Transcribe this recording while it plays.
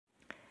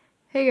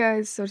Hey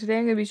guys, so today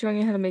I'm going to be showing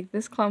you how to make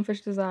this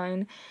clownfish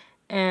design,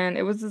 and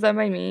it was designed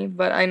by me,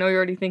 but I know you're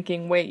already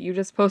thinking, wait, you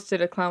just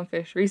posted a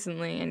clownfish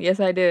recently, and yes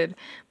I did,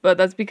 but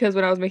that's because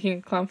when I was making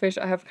a clownfish,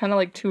 I have kind of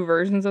like two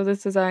versions of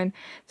this design.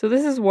 So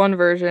this is one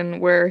version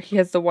where he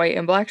has the white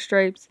and black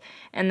stripes,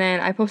 and then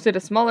I posted a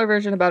smaller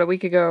version about a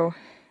week ago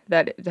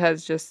that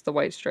has just the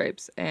white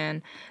stripes,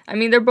 and I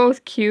mean, they're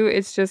both cute,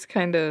 it's just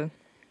kind of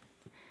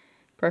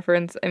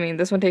preference. I mean,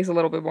 this one takes a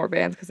little bit more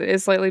bands because it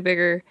is slightly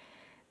bigger.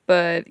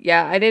 But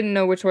yeah, I didn't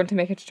know which one to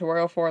make a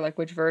tutorial for, like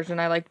which version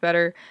I liked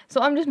better. So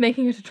I'm just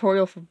making a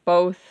tutorial for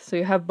both, so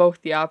you have both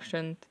the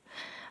options.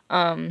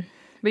 But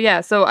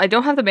yeah, so I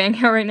don't have the band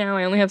count right now.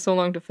 I only have so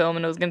long to film,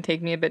 and it was going to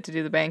take me a bit to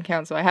do the band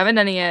count, so I haven't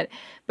done it yet.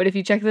 But if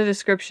you check the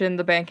description,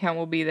 the band count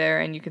will be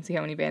there, and you can see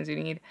how many bands you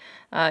need.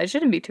 It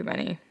shouldn't be too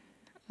many.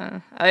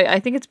 I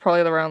think it's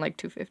probably around like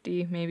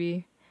 250,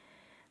 maybe.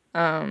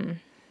 And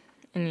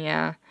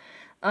yeah.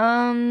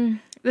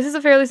 This is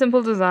a fairly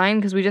simple design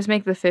because we just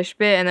make the fish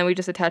bit and then we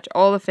just attach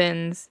all the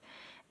fins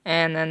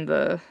and then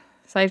the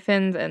side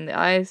fins and the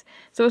eyes.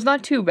 So it's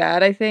not too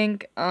bad, I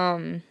think.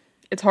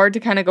 It's hard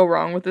to kind of go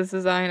wrong with this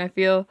design, I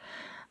feel.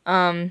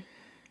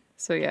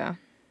 So yeah.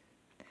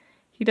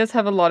 He does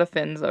have a lot of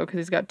fins though because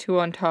he's got two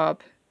on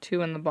top,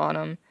 two on the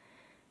bottom,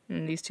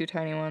 and these two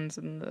tiny ones.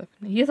 And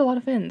he has a lot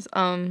of fins.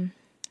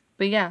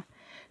 But yeah.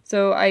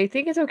 So I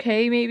think it's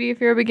okay maybe if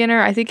you're a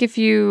beginner. I think if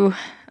you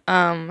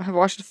have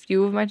watched a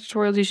few of my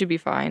tutorials, you should be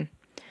fine.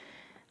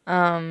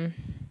 And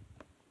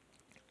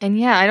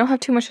yeah, I don't have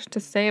too much to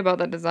say about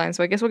that design,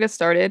 so I guess we'll get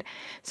started.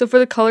 So for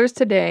the colors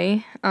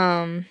today,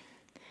 for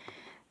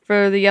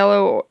the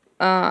yellow,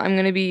 I'm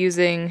going to be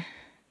using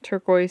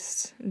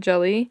turquoise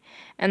jelly,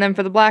 and then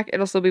for the black,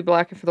 it'll still be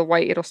black, and for the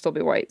white, it'll still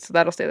be white, so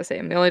that'll stay the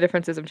same. The only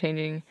difference is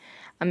I'm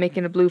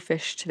making a blue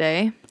fish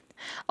today.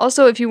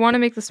 Also, if you want to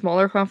make the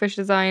smaller clownfish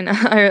design,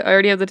 I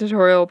already have the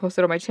tutorial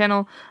posted on my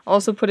channel. I'll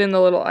also put in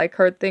the little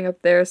iCard thing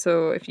up there,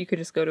 so if you could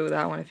just go to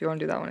that one if you want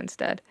to do that one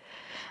instead.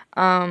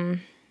 But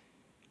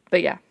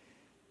yeah.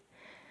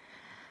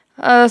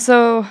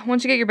 So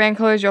once you get your band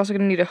colors, you're also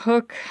going to need a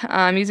hook.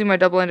 I'm using my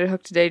double-ended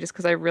hook today just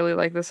because I really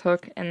like this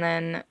hook, and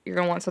then you're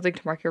going to want something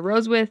to mark your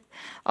rows with.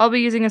 I'll be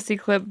using a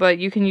C-clip, but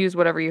you can use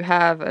whatever you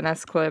have, an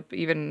S-clip,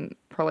 even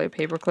probably a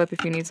paper clip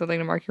if you need something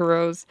to mark your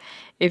rows,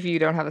 if you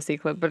don't have a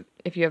C-clip, but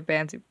if you have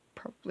bands, you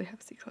probably have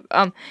a C-clip.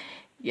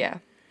 Yeah.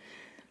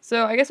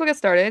 So I guess we'll get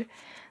started.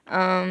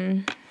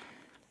 The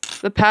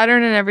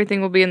pattern and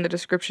everything will be in the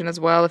description as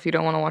well if you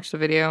don't want to watch the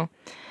video.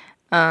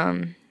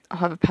 I'll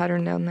have a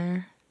pattern down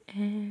there.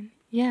 And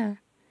yeah,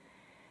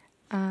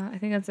 I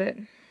think that's it.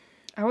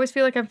 I always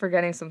feel like I'm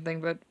forgetting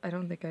something, but I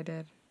don't think I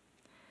did.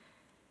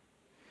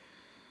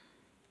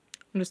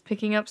 I'm just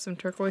picking up some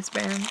turquoise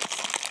bands.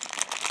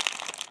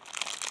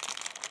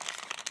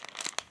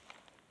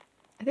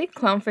 I think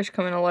clownfish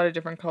come in a lot of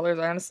different colors.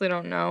 I honestly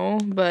don't know,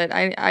 but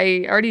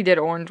I already did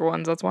orange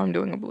ones. That's why I'm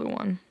doing a blue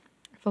one.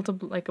 I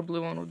felt like a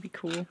blue one would be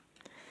cool.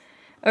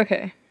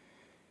 Okay.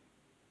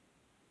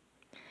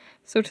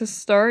 So to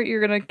start,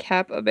 you're going to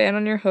cap a band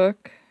on your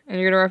hook. And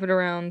you're going to wrap it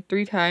around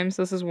 3 times.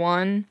 So this is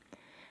 1, and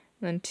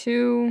then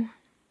 2,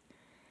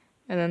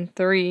 and then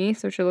 3.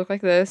 So it should look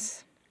like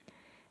this.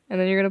 And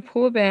then you're going to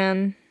pull a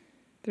band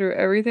through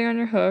everything on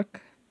your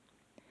hook.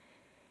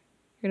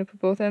 You're going to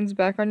put both ends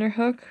back on your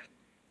hook.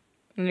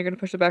 And you're going to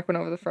push the back one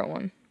over the front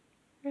one.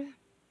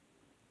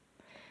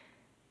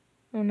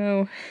 Oh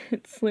no,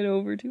 it slid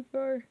over too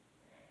far.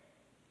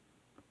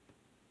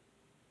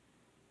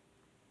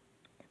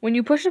 When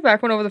you push the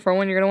back one over the front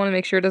one, you're going to want to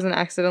make sure it doesn't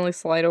accidentally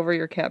slide over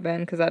your cap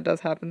band, because that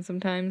does happen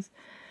sometimes.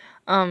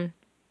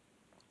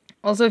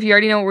 Also, if you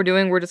already know what we're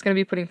doing, we're just going to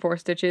be putting 4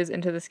 stitches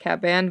into this cap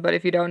band, but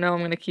if you don't know, I'm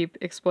going to keep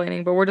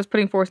explaining, but we're just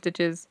putting 4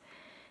 stitches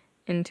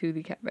into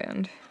the cap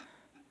band.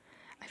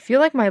 I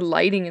feel like my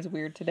lighting is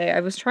weird today.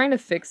 I was trying to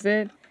fix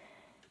it.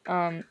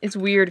 It's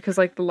weird, because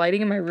like the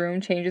lighting in my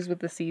room changes with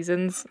the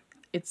seasons.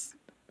 It's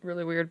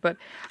really weird, but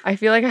I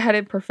feel like I had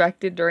it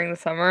perfected during the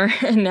summer,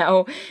 and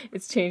now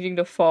it's changing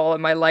to fall,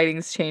 and my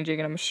lighting's changing,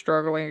 and I'm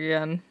struggling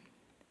again.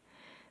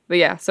 But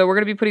yeah, so we're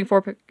going to be putting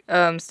 4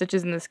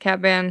 stitches in this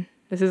cap band.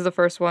 This is the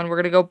first one. We're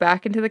going to go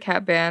back into the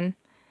cap band.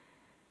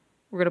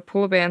 We're going to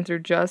pull a band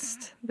through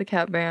just the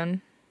cap band.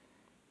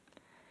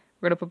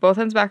 We're going to put both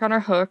ends back on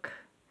our hook.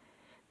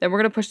 Then we're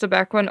going to push the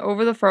back one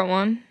over the front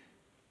one.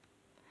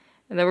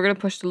 And then we're going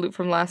to push the loop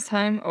from last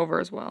time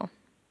over as well.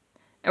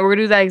 And we're going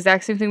to do that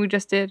exact same thing we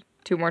just did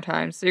 2 more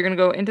times. So you're going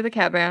to go into the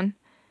cap band.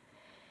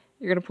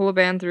 You're going to pull a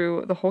band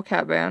through the whole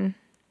cap band.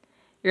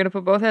 You're going to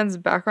put both ends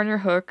back on your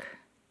hook.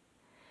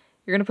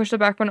 You're going to push the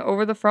back one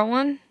over the front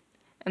one.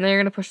 And then you're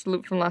going to push the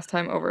loop from last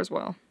time over as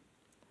well.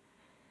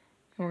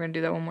 And we're going to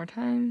do that one more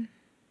time.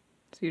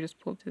 So you just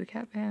pull through the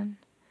cap band.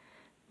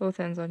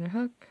 Both ends on your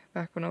hook.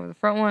 Back one over the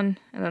front one.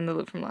 And then the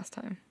loop from last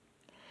time.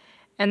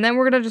 And then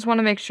we're going to just want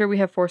to make sure we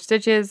have 4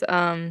 stitches.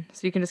 So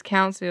you can just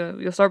count. So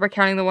you'll start by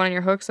counting the one on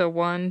your hook. So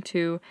 1,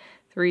 2,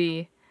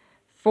 3,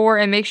 4.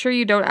 And make sure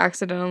you don't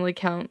accidentally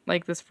count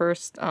like this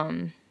first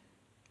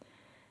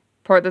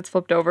part that's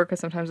flipped over, because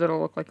sometimes it'll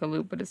look like a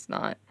loop, but it's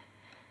not.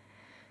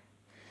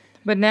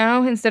 But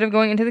now, instead of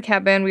going into the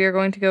cap band, we are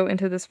going to go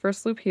into this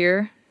first loop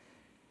here.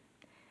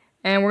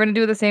 And we're going to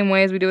do it the same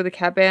way as we do with the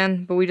cap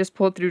band, but we just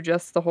pull it through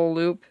just the whole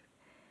loop.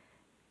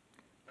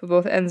 Put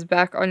both ends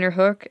back on your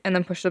hook, and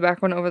then push the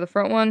back one over the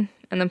front one,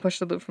 and then push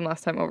the loop from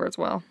last time over as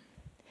well.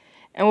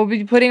 And we'll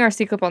be putting our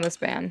C-clip on this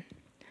band.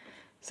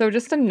 So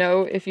just a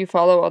note, if you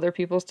follow other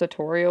people's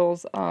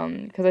tutorials,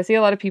 because I see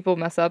a lot of people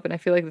mess up, and I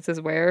feel like this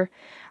is where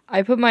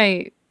I put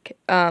my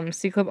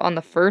C-clip on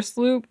the first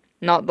loop,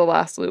 not the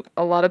last loop.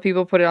 A lot of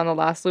people put it on the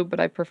last loop, but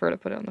I prefer to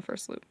put it on the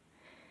first loop.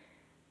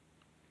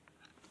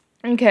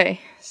 Okay,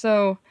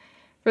 so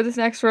for this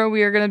next row,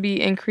 we are going to be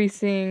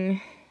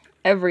increasing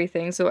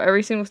everything. So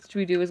every single stitch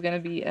we do is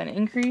going to be an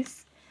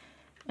increase.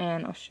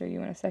 And I'll show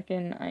you in a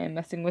second. I am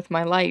messing with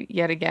my light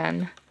yet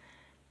again,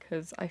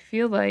 because I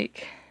feel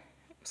like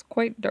it was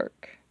quite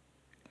dark.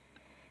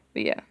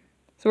 But yeah,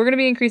 so we're going to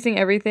be increasing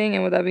everything,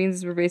 and what that means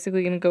is we're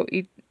basically going to go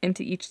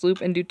into each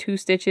loop and do 2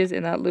 stitches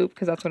in that loop,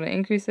 because that's what it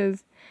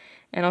increases.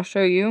 And I'll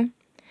show you.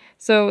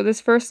 So this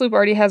first loop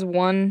already has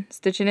 1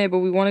 stitch in it, but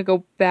we want to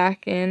go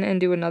back in and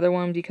do another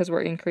one because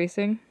we're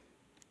increasing.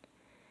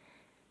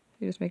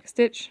 You just make a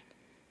stitch,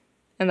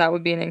 and that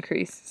would be an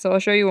increase. So I'll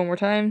show you one more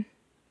time.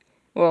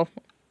 Well,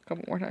 a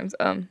couple more times.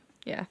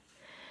 Yeah.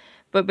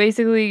 But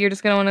basically, you're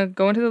just going to want to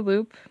go into the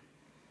loop.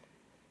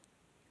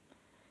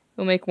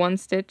 You'll make 1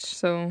 stitch,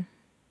 so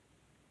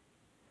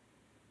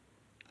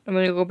I'm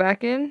going to go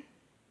back in.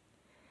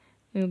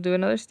 You'll do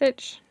another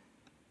stitch.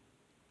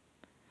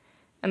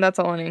 And that's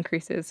all an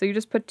increase is. So you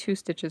just put 2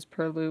 stitches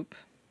per loop.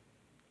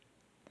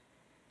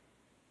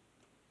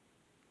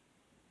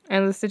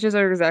 And the stitches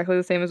are exactly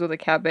the same as with a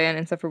cap band,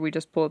 except for we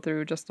just pull it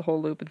through just the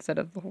whole loop instead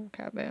of the whole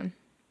cap band.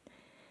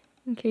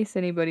 In case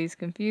anybody's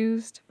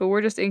confused. But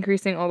we're just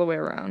increasing all the way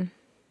around.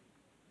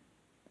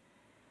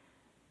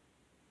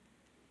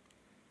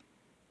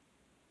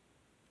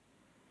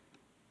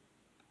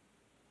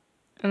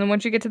 And then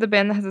once you get to the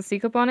band that has a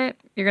C-clip on it,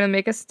 you're going to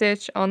make a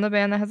stitch on the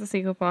band that has a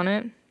C-clip on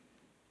it.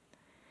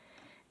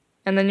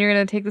 And then you're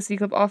going to take the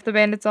C-clip off the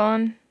band it's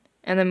on,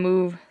 and then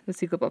move the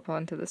C-clip up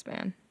onto this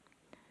band.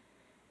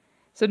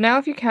 So now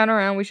if you count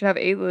around, we should have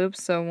 8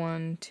 loops. So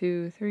 1,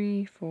 2,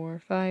 3, 4,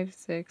 5,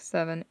 6,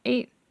 7,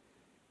 8.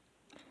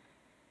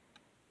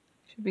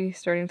 Should be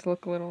starting to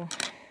look a little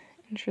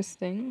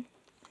interesting.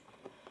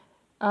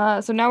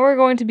 So now we're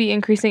going to be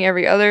increasing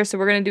every other. So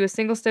we're going to do a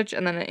single stitch,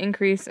 and then an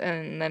increase,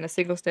 and then a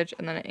single stitch,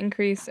 and then an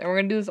increase. And we're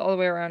going to do this all the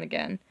way around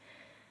again.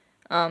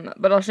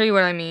 But I'll show you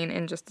what I mean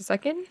in just a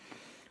second.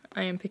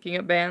 I am picking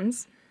up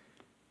bands.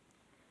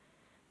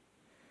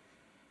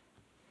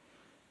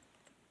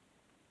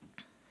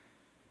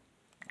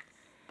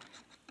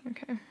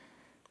 Okay.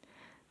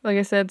 Like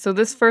I said, so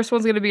this first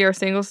one's going to be our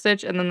single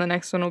stitch, and then the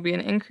next one will be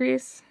an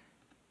increase.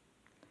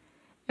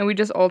 And we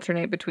just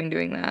alternate between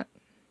doing that.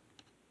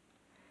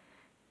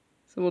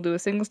 So we'll do a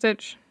single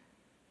stitch.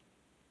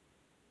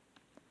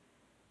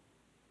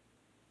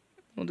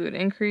 We'll do an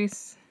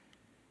increase.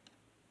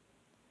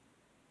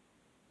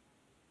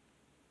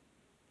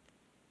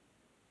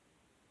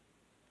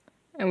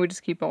 And we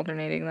just keep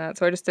alternating that.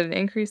 So I just did an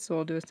increase, so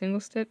we'll do a single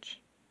stitch.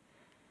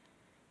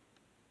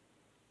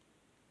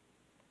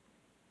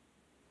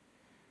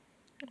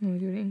 And we'll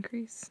do an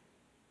increase.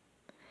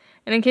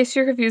 And in case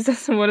you're confused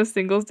as to what a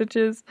single stitch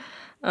is,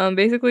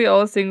 basically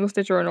all a single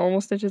stitch or a normal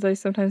stitch, as I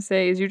sometimes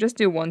say, is you just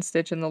do 1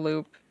 stitch in the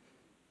loop.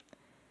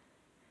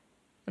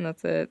 And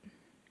that's it.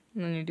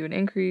 And then you do an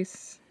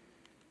increase.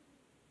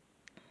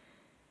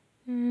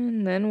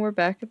 And then we're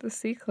back at the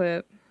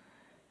C-clip.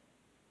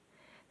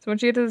 So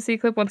once you get to the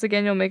C-clip, once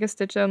again, you'll make a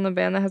stitch on the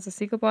band that has a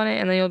C-clip on it,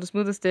 and then you'll just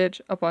move the stitch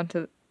up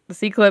onto the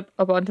C-clip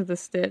up onto the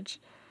stitch.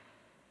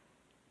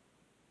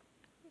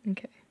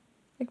 Okay,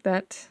 like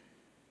that.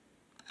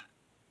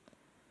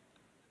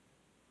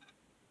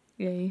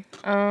 Yay.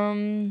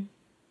 So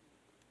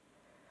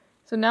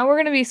now we're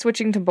going to be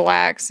switching to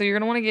black. So you're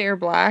going to want to get your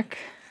black.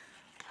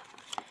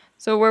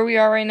 So where we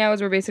are right now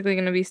is we're basically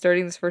going to be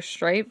starting this first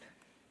stripe.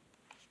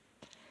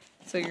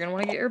 So you're going to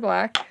want to get your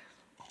black.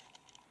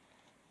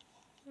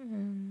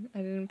 I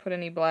didn't put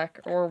any black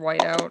or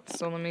white out,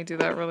 so let me do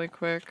that really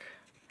quick.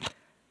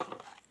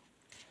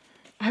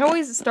 I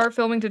always start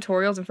filming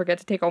tutorials and forget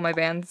to take all my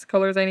band's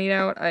colors I need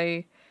out.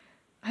 I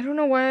don't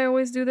know why I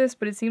always do this,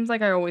 but it seems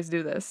like I always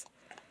do this.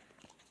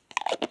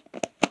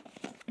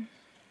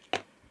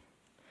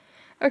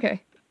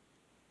 Okay.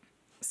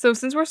 So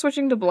since we're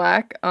switching to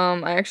black,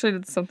 I actually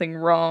did something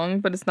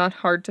wrong, but it's not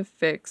hard to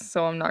fix,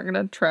 so I'm not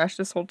gonna trash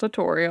this whole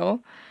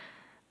tutorial.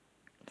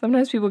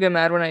 Sometimes people get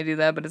mad when I do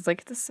that, but it's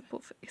like, it's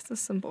a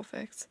simple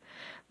fix.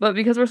 But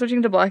because we're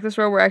switching to black this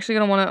row, we're actually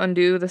going to want to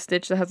undo the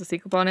stitch that has a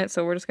C-clip on it.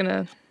 So we're just going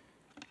to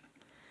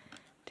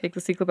take the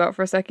C-clip out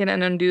for a second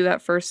and undo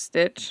that first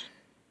stitch.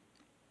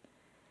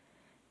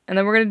 And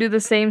then we're going to do the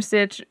same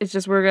stitch, it's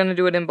just we're going to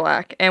do it in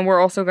black. And we're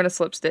also going to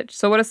slip stitch.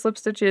 So what a slip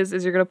stitch is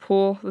you're going to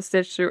pull the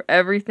stitch through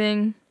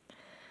everything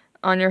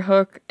on your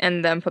hook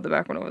and then put the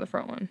back one over the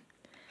front one.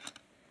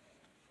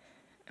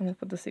 And we'll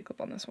put the C-clip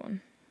on this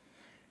one.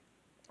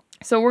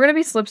 So we're going to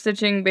be slip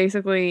stitching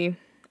basically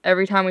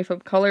every time we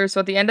flip colors. So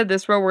at the end of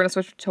this row, we're going to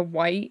switch to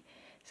white.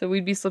 So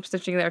we'd be slip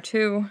stitching there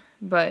too,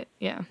 but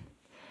yeah.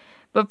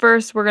 But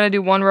first, we're going to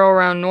do one row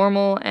around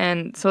normal,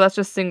 and so that's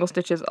just single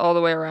stitches all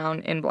the way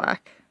around in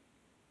black.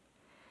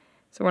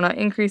 So we're not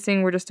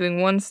increasing, we're just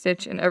doing one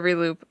stitch in every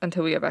loop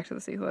until we get back to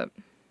the C-clip.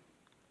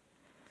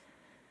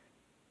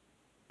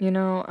 You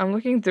know, I'm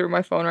looking through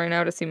my phone right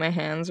now to see my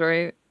hands,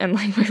 right? And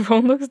like my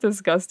phone looks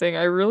disgusting.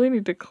 I really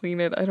need to clean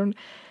it.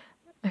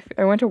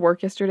 I went to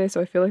work yesterday, so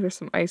I feel like there's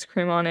some ice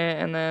cream on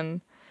it, and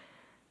then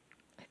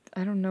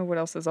I don't know what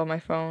else is on my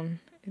phone.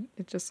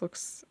 It just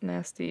looks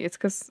nasty. It's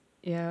because,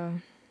 yeah.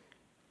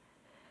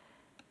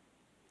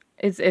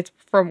 It's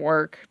from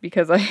work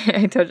because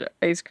I touch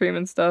ice cream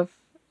and stuff,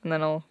 and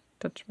then I'll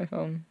touch my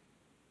phone.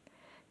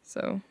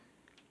 So,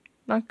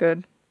 not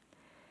good.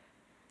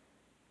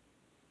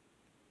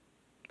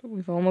 But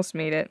we've almost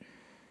made it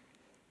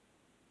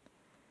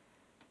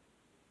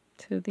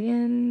to the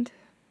end.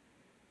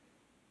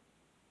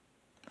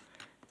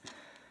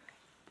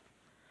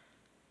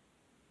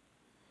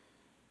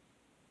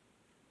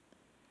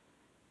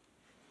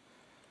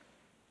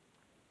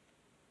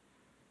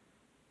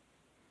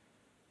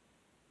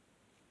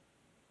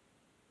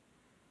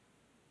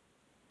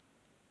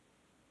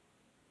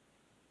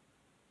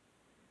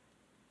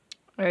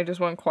 I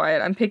just went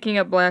quiet. I'm picking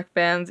up black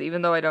bands,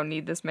 even though I don't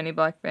need this many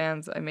black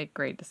bands. I make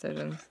great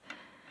decisions.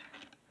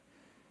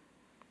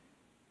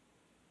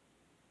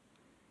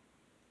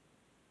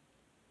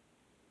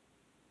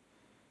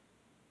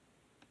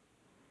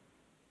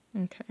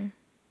 Okay.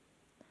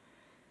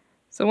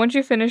 So once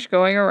you finish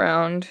going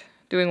around,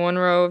 doing one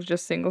row of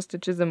just single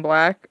stitches in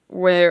black,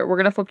 we're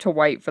going to flip to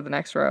white for the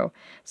next row.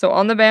 So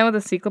on the band with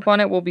a C-clip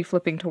on it, we'll be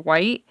flipping to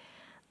white.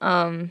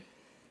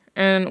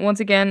 And once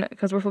again,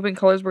 because we're flipping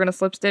colors, we're going to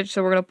slip stitch.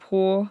 So we're going to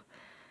pull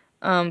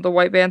the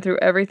white band through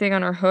everything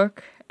on our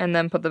hook, and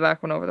then put the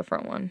back one over the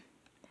front one.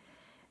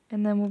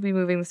 And then we'll be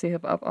moving the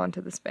C-clip up onto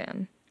the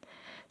span.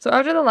 So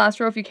after the last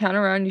row, if you count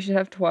around, you should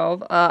have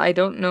 12. I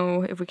don't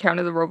know if we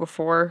counted the row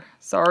before.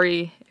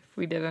 Sorry if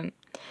we didn't.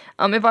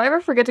 If I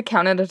ever forget to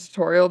count in a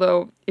tutorial,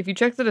 though, if you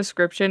check the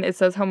description, it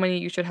says how many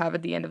you should have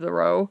at the end of the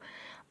row.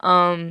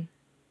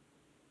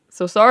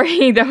 So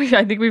sorry that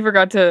I think we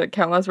forgot to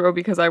count last row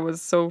because I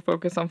was so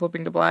focused on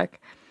flipping to black.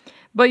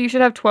 But you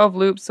should have 12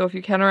 loops, so if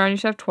you count around, you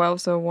should have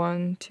 12. So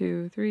 1,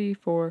 2, 3,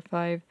 4,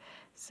 5,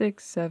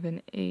 6,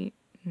 7, 8,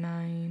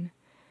 9,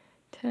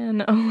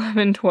 10,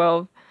 11,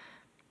 12.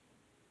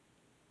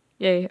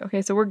 Yay,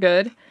 okay, so we're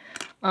good.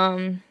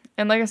 And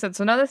like I said,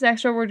 so now this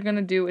next row we're going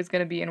to do is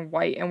going to be in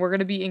white, and we're going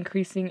to be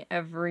increasing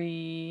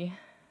every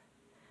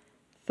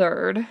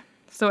third.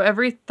 So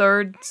every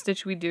third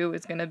stitch we do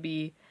is going to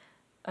be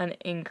an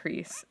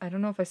increase. I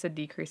don't know if I said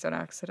decrease on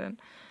accident.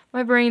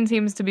 My brain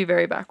seems to be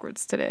very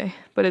backwards today,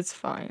 but it's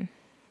fine.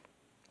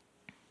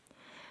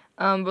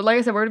 But like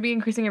I said, we're going to be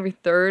increasing every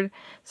third.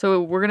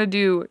 So we're going to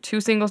do 2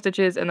 single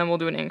stitches, and then we'll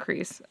do an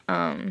increase.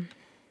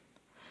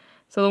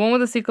 So the one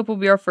with the C-clip will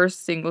be our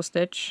first single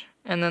stitch,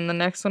 and then the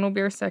next one will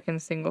be our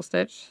second single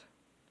stitch.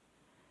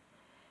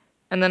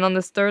 And then on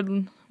this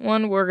third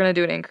one, we're going to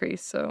do an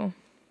increase. So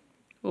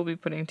we'll be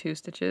putting 2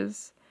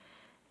 stitches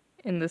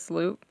in this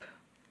loop.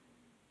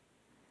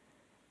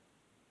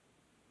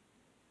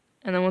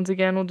 And then once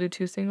again, we'll do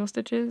 2 single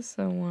stitches.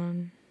 So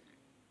 1,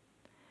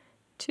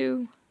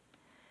 2.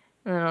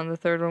 And then on the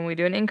third one, we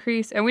do an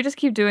increase. And we just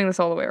keep doing this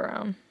all the way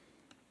around.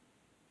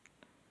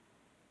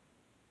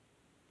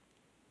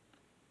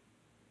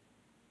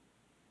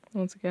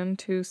 Once again,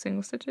 2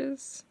 single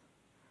stitches.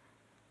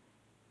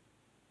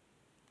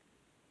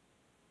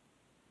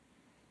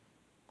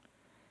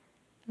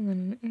 And then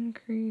an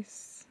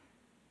increase.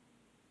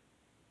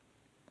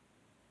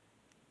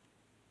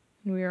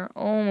 And we are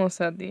almost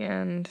at the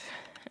end.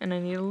 And I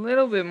need a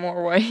little bit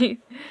more white.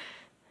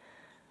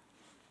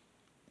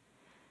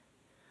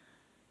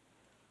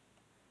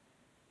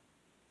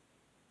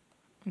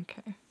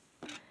 Okay.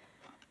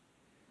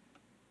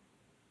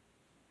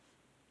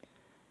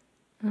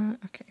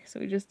 Okay, so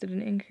we just did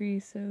an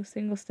increase, so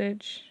single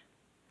stitch,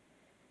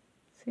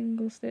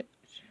 and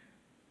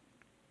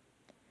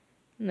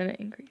then an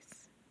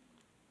increase.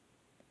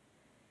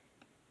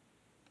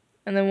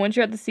 And then once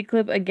you're at the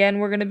C-clip, again,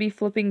 we're going to be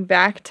flipping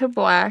back to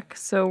black.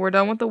 So we're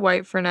done with the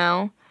white for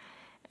now.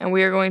 And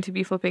we are going to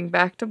be flipping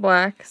back to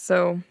black.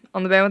 So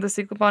on the band with the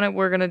C-clip on it,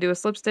 we're going to do a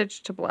slip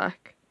stitch to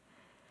black.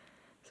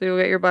 So you'll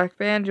get your black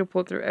band, you'll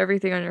pull through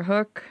everything on your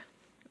hook,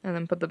 and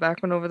then put the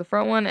back one over the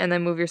front one, and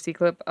then move your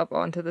C-clip up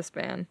onto the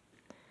span.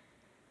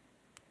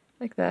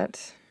 Like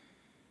that.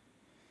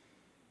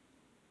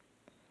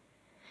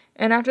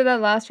 And after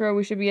that last row,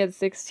 we should be at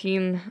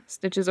 16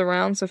 stitches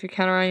around. So if you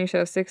count around, you should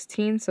have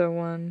 16. So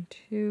 1,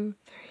 2,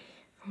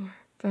 3, 4,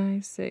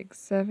 5, 6,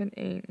 7,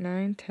 8,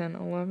 9, 10,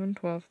 11,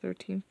 12,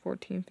 13,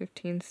 14,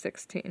 15,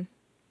 16.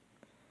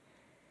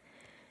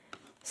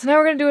 So now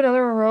we're going to do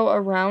another row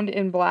around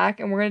in black,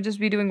 and we're going to just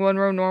be doing one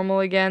row normal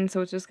again.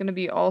 So it's just going to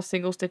be all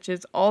single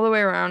stitches all the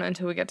way around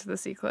until we get to the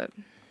C-clip.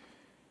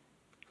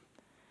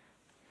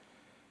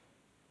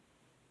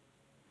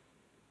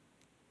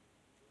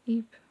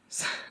 Eep.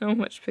 So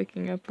much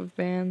picking up of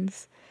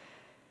bands.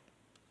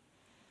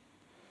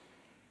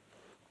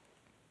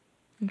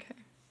 Okay.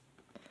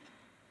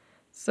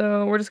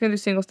 So we're just going to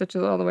do single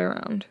stitches all the way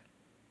around.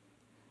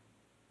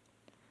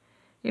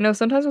 You know,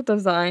 sometimes with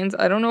designs,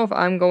 I don't know if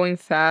I'm going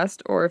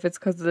fast or if it's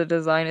because the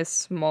design is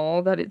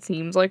small that it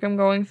seems like I'm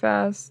going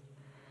fast.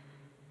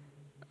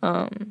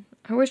 I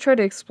always try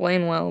to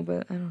explain well,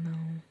 but I don't know.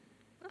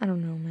 I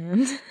don't know,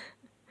 man.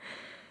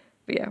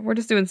 But yeah, we're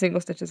just doing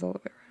single stitches all the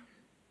way around.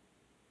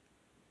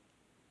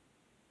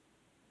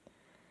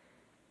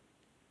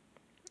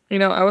 You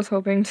know, I was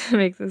hoping to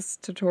make this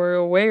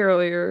tutorial way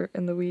earlier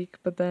in the week,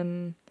 but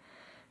then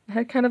I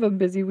had kind of a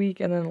busy week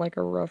and then like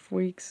a rough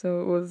week,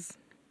 so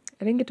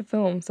I didn't get to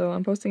film, so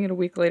I'm posting it a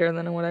week later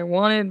than what I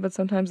wanted, but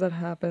sometimes that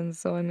happens,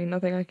 so I mean,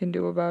 nothing I can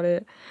do about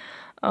it.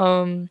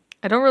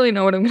 I don't really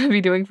know what I'm going to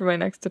be doing for my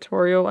next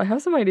tutorial. I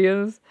have some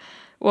ideas.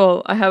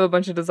 Well, I have a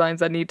bunch of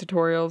designs that need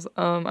tutorials.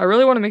 I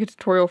really want to make a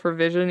tutorial for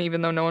Vision,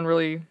 even though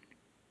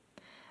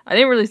I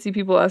didn't really see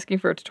people asking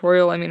for a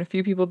tutorial. I mean, a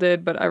few people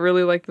did, but I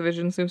really like the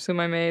Vision Tsum Tsum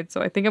I made,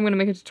 so I think I'm going to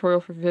make a tutorial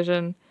for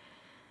Vision.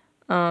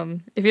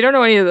 If you don't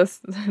know any of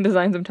the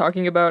designs I'm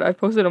talking about, I've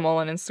posted them all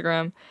on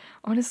Instagram.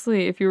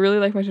 Honestly, if you really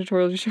like my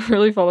tutorials, you should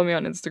really follow me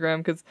on Instagram,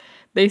 because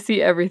they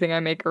see everything I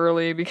make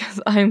early,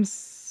 because I'm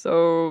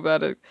so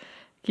bad at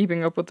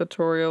keeping up with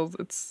tutorials.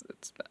 It's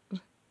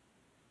bad.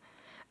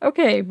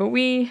 Okay, but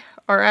we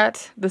are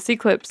at the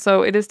C-clip,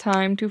 so it is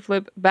time to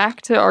flip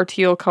back to our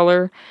teal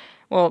color.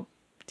 Well,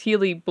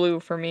 tealy blue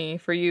for me.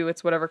 For you,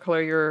 it's whatever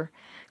color your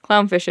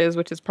clownfish is,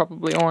 which is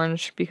probably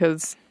orange,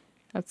 because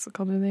that's the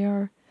color they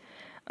are.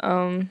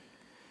 But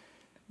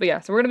yeah,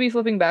 so we're going to be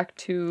flipping back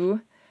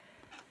to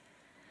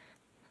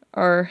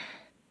our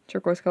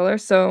turquoise color.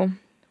 So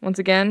once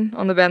again,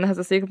 on the band that has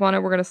a C-clip on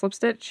it, we're going to slip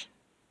stitch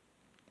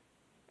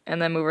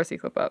and then move our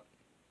C-clip up.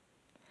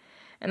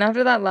 And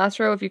after that last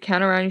row, if you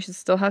count around, you should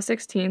still have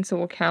 16, so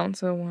we'll count.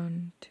 So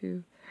 1, 2,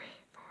 3,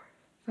 4,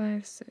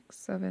 5, 6,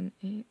 7,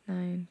 8,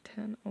 9,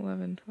 10,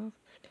 11, 12, 13,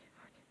 14,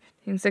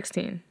 15,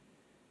 16.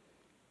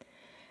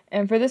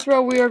 And for this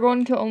row, we are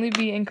going to only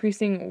be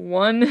increasing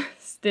 1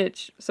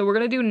 stitch. So we're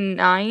going to do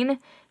 9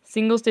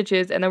 single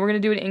stitches, and then we're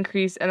going to do an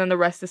increase, and then the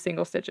rest is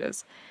single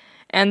stitches.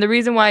 And the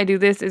reason why I do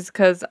this is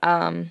because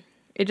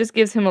it just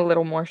gives him a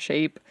little more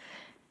shape.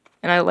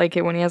 And I like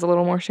it when he has a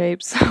little more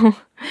shape, so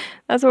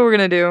that's what we're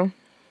going to do.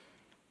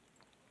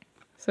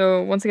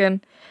 So once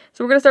again,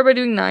 so we're going to start by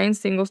doing 9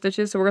 single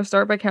stitches. So we're going to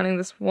start by counting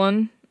this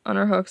 1 on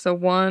our hook. So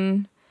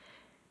 1,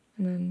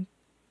 and then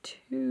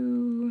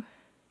 2,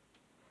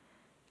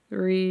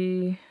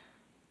 3,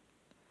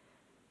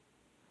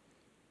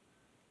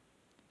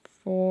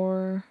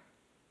 4,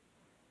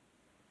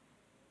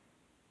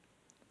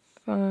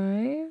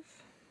 5,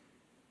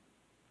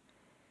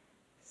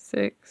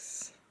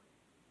 6,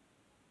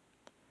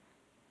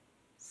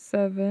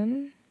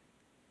 7,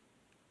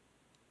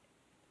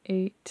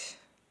 8,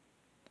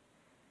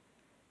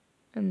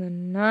 and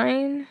then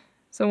 9.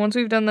 So once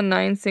we've done the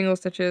 9 single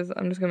stitches,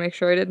 I'm just going to make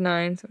sure I did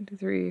 9. So 1, 2,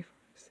 3, 4,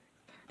 6, 7,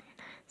 8,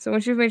 9. So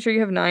once you've made sure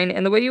you have 9,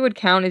 and the way you would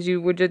count is you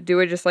would just do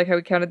it just like how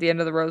we count at the end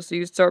of the row. So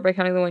you start by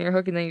counting the one on your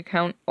hook, and then you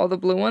count all the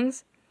blue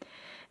ones.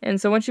 And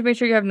so once you make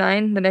sure you have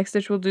 9, the next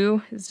stitch we'll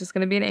do is just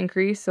going to be an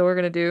increase. So we're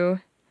going to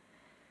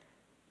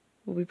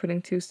we'll be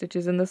putting 2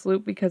 stitches in this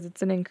loop because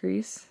it's an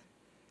increase.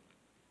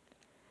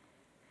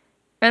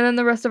 And then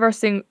the rest of our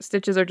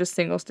stitches are just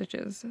single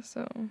stitches.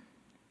 So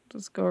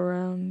just go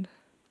around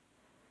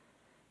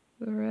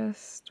the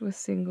rest with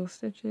single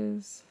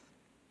stitches.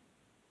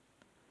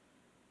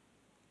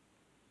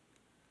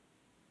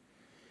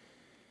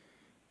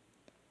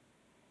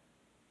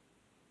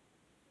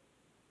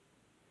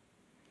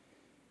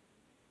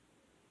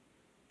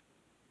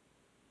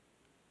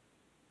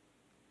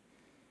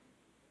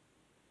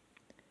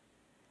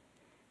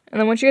 And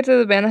then once you get to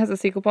the band that has a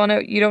C-clip on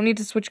it, you don't need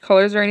to switch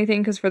colors or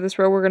anything, because for this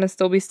row we're going to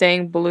still be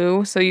staying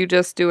blue, so you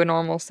just do a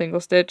normal single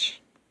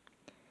stitch.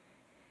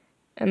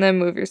 And then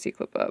move your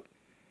C-clip up.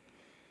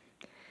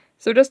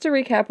 So just to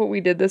recap what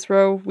we did this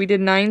row, we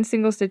did 9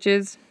 single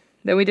stitches,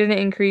 then we did an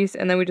increase,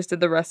 and then we just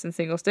did the rest in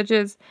single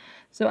stitches.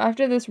 So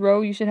after this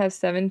row you should have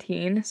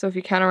 17, so if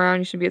you count around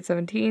you should be at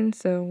 17,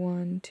 so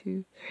 1, 2,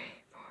 3,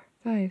 4,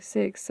 5,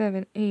 6,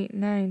 7, 8,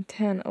 9,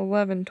 10,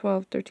 11,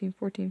 12, 13,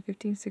 14,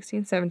 15,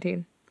 16,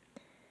 17.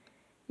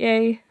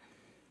 Yay.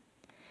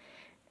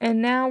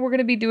 And now we're going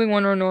to be doing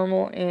one row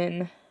normal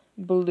in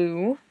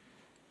blue,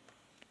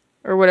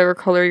 or whatever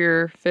color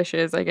your fish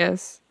is, I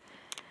guess.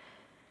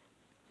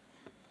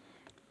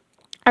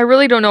 I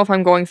really don't know if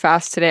I'm going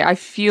fast today. I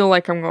feel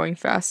like I'm going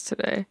fast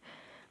today.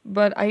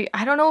 But I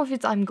don't know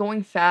if I'm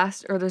going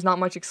fast or there's not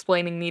much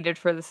explaining needed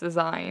for this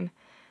design.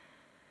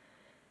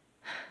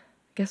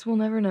 Guess we'll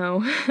never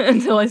know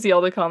until I see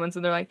all the comments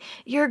and they're like,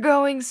 "You're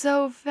going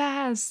so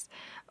fast.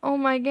 Oh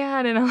my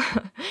god," and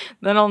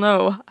then I'll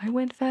know I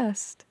went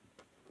fast.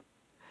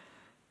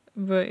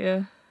 But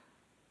yeah,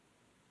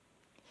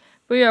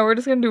 we're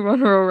just gonna do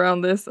one row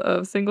around this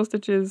of single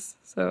stitches.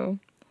 So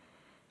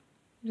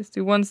just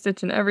do 1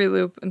 stitch in every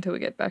loop until we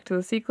get back to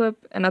the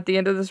C-clip, and at the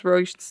end of this row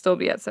you should still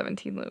be at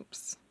 17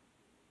 loops.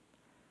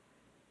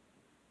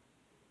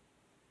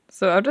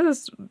 So after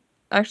this,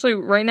 actually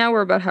right now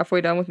we're about halfway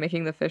done with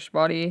making the fish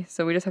body,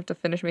 so we just have to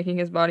finish making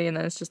his body, and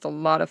then it's just a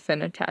lot of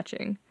fin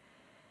attaching.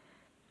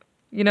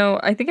 You know,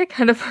 I think I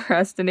kind of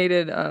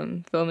procrastinated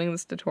filming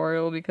this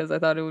tutorial because I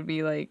thought it would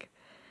be like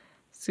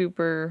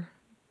super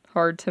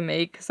hard to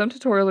make. Some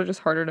tutorials are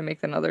just harder to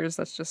make than others.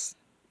 That's just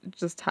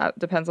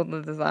depends on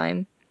the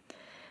design.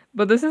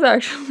 But this is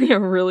actually a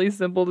really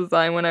simple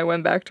design. When I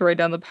went back to write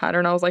down the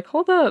pattern, I was like,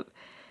 hold up,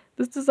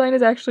 this design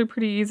is actually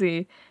pretty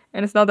easy,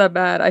 and it's not that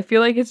bad. I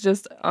feel like it's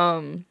just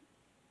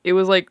it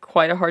was like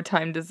quite a hard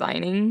time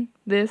designing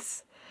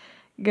this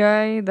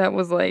guy. That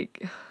was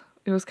like,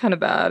 it was kind of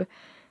bad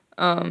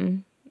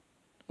when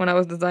I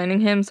was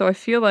designing him. So I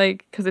feel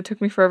like, because it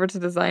took me forever to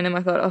design him,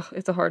 I thought, oh,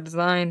 it's a hard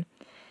design.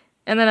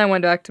 And then I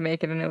went back to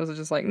make it, and it was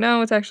just like,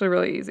 no, it's actually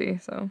really easy.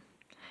 So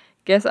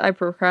guess I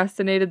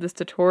procrastinated this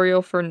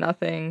tutorial for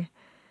nothing.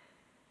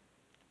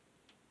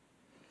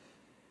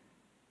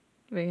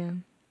 But yeah,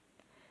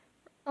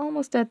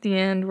 almost at the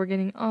end. We're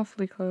getting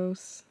awfully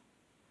close.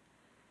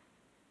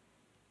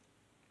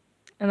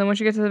 And then once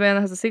you get to the band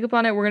that has a sea clip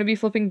on it, we're going to be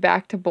flipping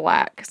back to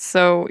black.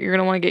 So you're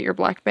going to want to get your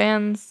black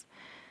bands.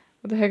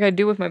 What the heck I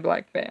do with my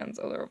black bands?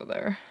 Oh, they're over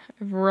there.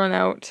 I've run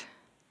out.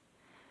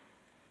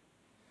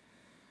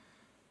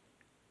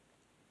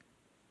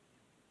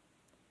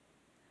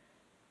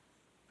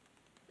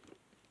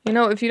 You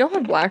know, if you don't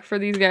have black for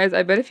these guys,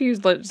 I bet if you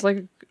used just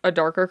like a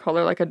darker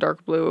color, like a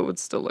dark blue, it would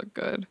still look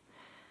good.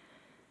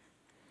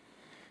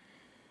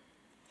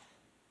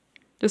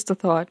 Just a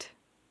thought.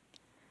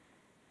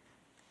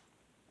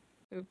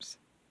 Oops.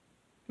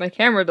 My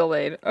camera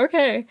delayed.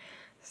 Okay.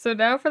 So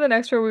now for the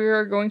next row, we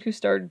are going to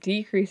start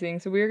decreasing.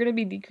 So we are going to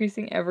be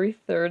decreasing every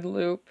third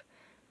loop.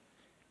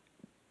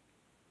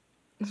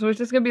 So it's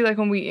just going to be like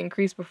when we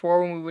increased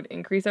before, when we would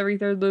increase every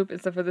third loop,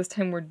 except for this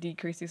time we're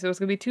decreasing. So it's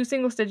going to be 2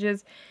 single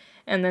stitches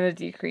and then a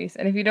decrease.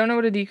 And if you don't know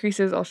what a decrease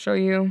is, I'll show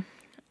you.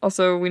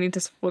 Also, we need to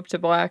flip to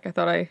black. I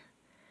thought I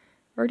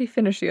already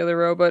finished the other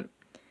row, but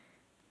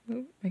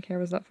oh, my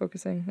camera's not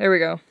focusing. There we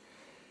go.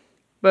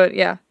 But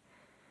yeah,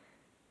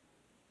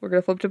 we're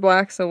going to flip to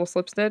black, so we'll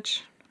slip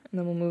stitch, and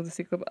then we'll move the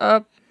C-clip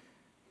up.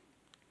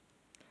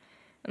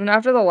 And then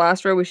after the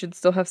last row, we should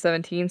still have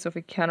 17, so if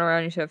we count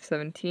around, you should have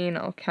 17.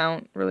 I'll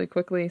count really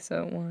quickly,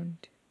 so 1,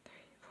 2, 3,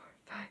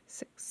 4, 5,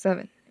 6,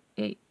 7,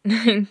 8,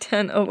 9,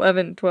 10,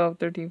 11, 12,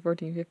 13,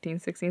 14, 15,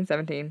 16,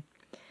 17.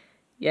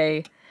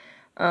 Yay.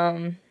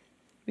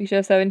 We should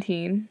have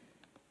 17.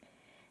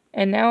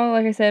 And now,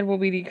 like I said, we'll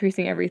be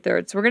decreasing every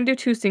third. So we're going to do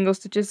 2 single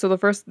stitches. So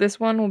this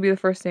one will be the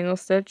first single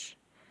stitch.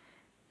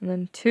 And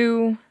then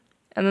 2.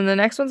 And then the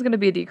next one's going to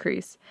be a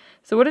decrease.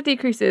 So what a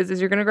decrease is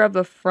you're going to grab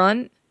the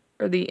front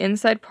or the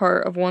inside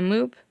part of one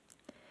loop.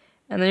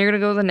 And then you're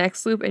going to go to the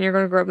next loop and you're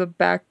going to grab the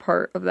back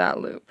part of that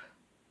loop.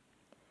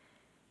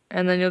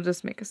 And then you'll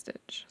just make a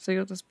stitch. So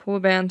you'll just pull a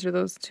band through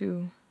those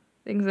 2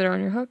 things that are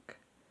on your hook.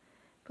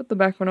 Put the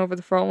back one over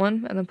the front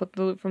one. And then put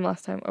the loop from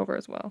last time over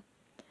as well.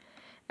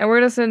 And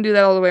we're just going to do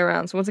that all the way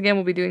around. So once again,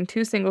 we'll be doing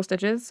 2 single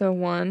stitches. So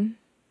 1,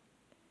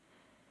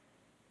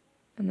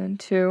 and then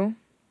 2.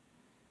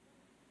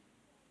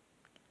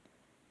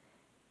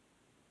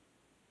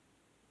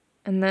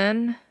 And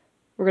then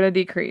we're going to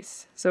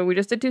decrease. So we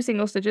just did 2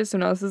 single stitches. So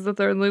now this is the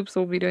third loop.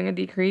 So we'll be doing a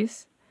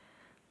decrease.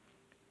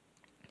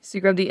 So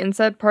you grab the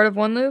inside part of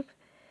one loop.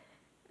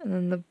 And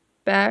then the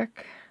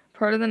back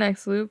part of the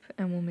next loop.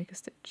 And we'll make a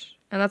stitch.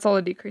 And that's all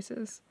the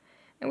decreases.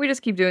 And we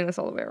just keep doing this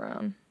all the way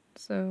around.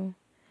 So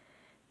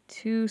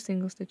 2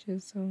 single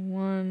stitches, so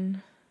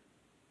 1,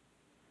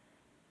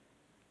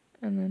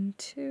 and then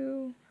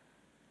 2,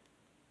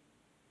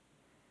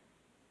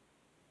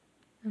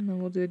 and then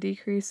we'll do a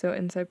decrease, so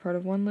inside part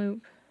of one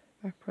loop,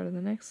 back part of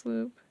the next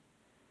loop.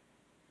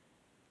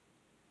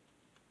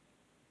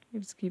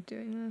 You just keep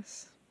doing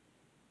this.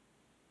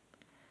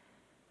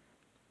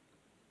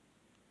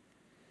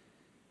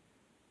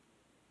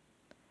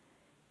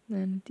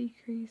 Then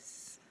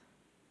decrease.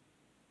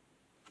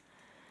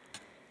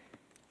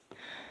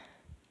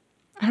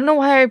 I don't know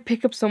why I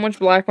pick up so much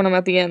black when I'm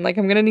at the end. Like,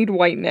 I'm gonna need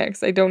white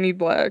next. I don't need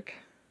black.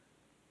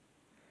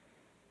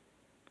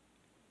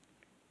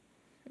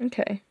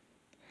 Okay.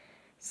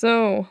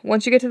 So,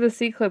 once you get to the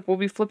C-clip, we'll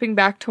be flipping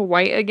back to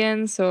white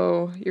again.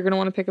 So, you're gonna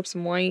want to pick up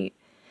some white.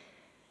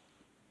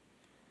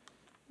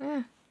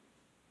 I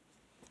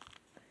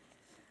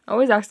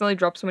always accidentally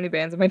drop so many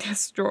bands in my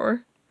desk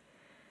drawer.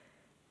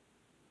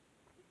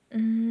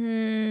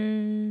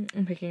 I'm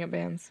picking up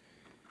bands.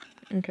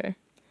 Okay.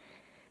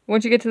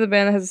 Once you get to the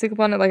band that has a C-clip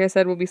on it, like I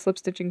said, we'll be slip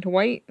stitching to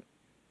white.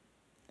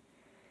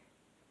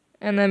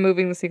 And then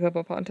moving the C-clip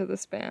up onto the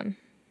span.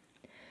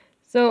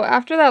 So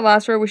after that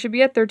last row, we should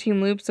be at 13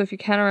 loops. So if you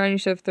count around, you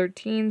should have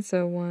 13.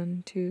 So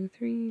 1, 2,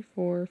 3,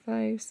 4,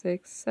 5,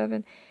 6,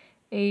 7,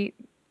 8.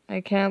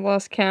 I can't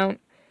lost count.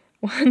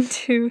 1,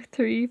 2,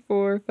 3,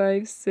 4,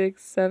 5,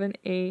 6, 7,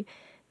 8,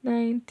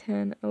 9,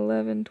 10,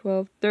 11,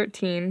 12,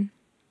 13.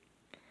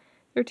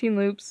 13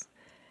 loops.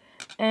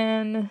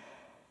 And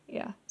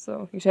yeah,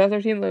 so you should have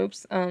 13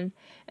 loops. And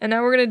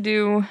now we're going to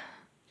do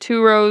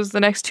 2 rows. The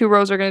next 2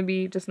 rows are going to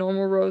be just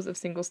normal rows of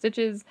single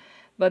stitches.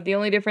 but the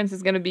only difference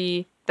is going to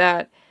be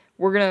that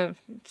we're going to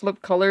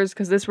flip colors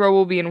because this row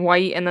will be in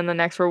white and then the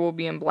next row will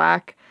be in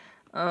black.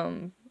 So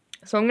I'm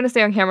going to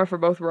stay on camera for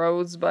both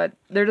rows, but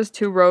they're just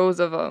 2 rows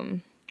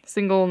of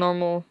single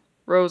normal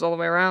rows all the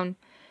way around.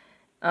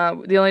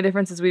 The only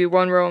difference is we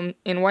 1 row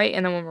in white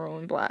and then 1 row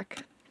in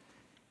black.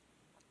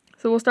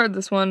 So we'll start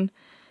this one.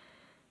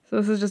 So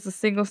this is just the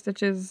single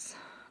stitches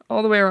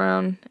all the way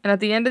around, and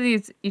at the end of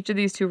each of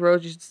these 2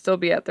 rows, you should still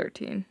be at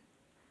 13.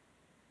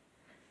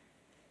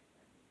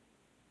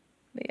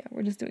 But yeah,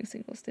 we're just doing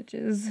single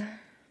stitches.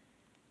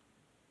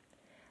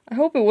 I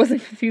hope it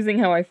wasn't confusing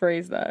how I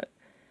phrased that,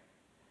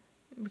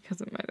 because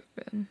it might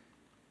have been.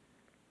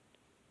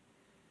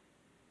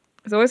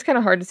 It's always kind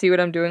of hard to see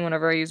what I'm doing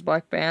whenever I use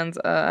black bands.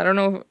 I don't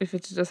know if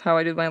it's just how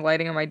I do my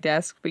lighting on my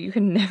desk, but you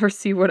can never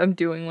see what I'm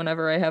doing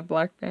whenever I have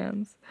black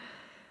bands.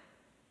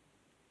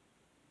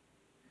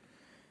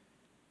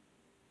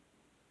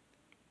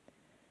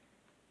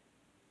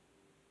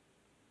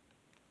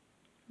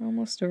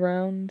 Almost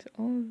around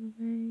all the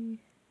way.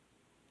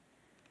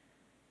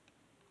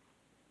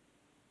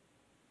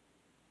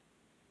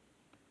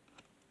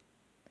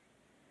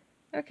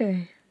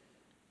 Okay.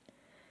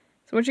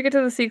 So once you get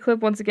to the C-clip,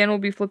 once again, we'll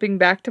be flipping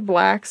back to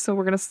black. So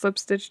we're going to slip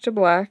stitch to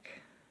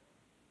black.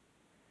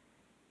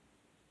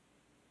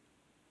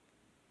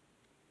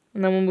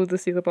 And then we'll move the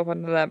C-clip up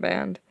onto that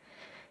band.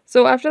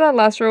 So after that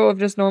last row of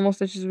just normal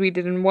stitches we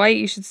did in white,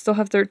 you should still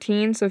have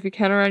 13. So if you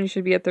count around, you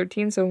should be at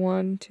 13. So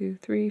 1, 2,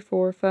 3,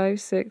 4,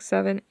 5, 6,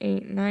 7,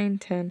 8, 9,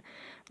 10,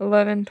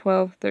 11,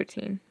 12,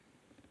 13.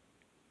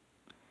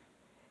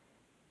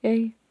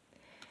 Yay.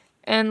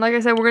 And like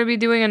I said, we're going to be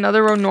doing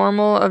another row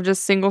normal of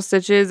just single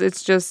stitches.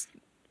 It's just,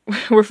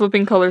 we're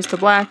flipping colors to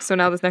black. So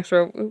now this next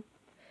row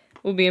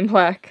will be in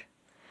black.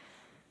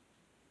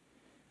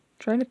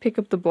 Trying to pick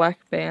up the black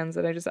bands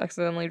that I just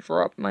accidentally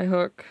dropped my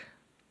hook.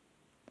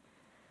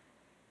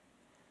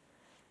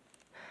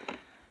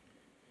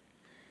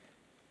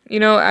 You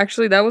know,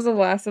 actually, that was the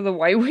last of the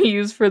white we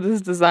used for this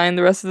design.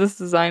 The rest of this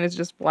design is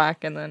just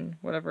black and then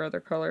whatever other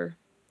color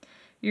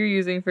you're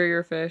using for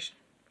your fish.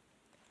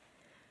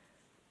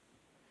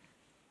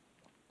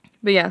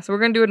 But yeah, so we're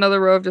going to do another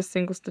row of just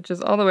single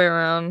stitches all the way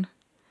around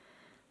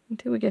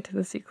until we get to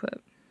the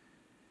C-clip.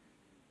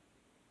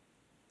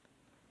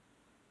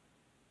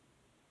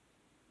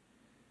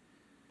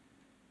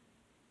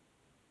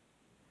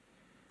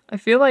 I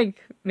feel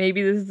like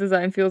maybe this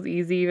design feels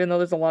easy even though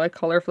there's a lot of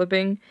color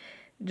flipping.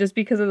 Just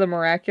because of the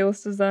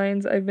miraculous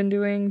designs I've been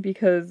doing,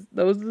 because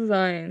those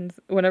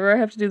designs, whenever I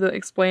have to do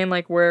explain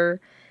like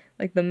where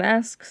like the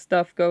mask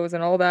stuff goes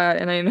and all that,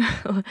 and I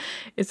know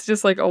it's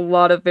just like a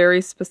lot of very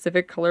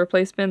specific color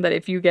placement that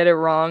if you get it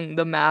wrong,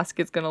 the mask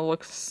is gonna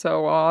look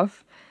so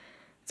off.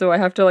 So I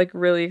have to like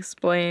really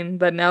explain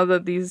that now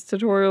that these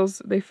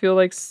tutorials, they feel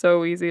like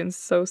so easy and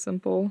so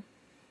simple.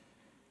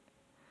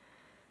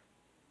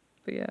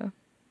 But yeah.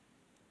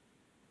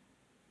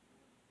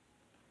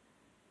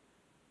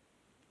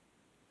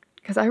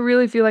 Because I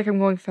really feel like I'm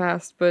going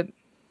fast, but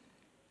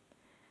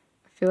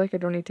I feel like I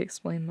don't need to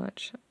explain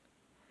much.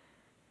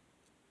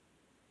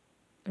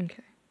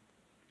 Okay.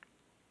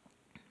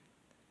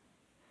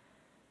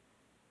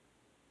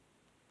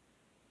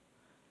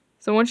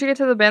 So once you get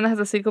to the band that has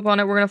a C-clip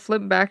on it, we're going to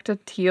flip back to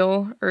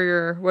teal,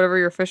 or whatever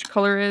your fish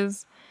color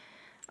is.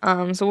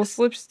 So we'll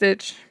slip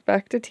stitch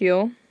back to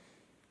teal.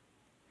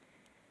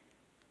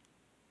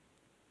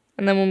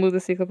 And then we'll move the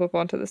C-clip up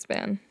onto this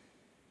band.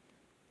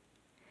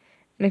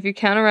 And if you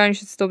count around, you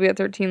should still be at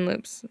 13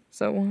 loops.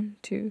 So 1,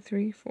 2,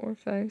 3, 4,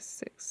 5,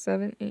 6,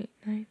 7, 8,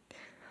 9,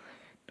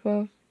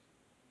 12,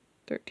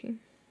 13.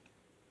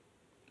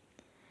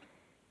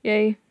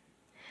 Yay.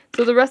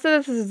 So the rest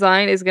of this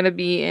design is going to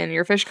be in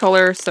your fish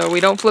color, so we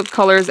don't flip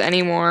colors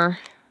anymore.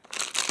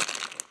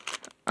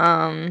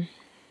 So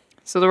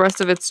the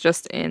rest of it's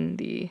just in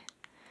the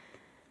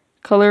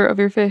color of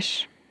your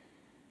fish.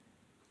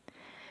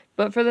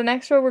 But for the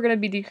next row, we're going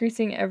to be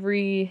decreasing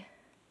every...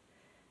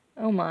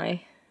 Oh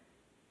my.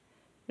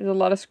 There's a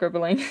lot of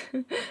scribbling.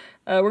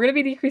 We're going to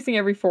be decreasing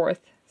every 4th.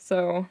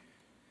 So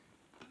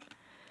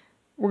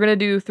we're going to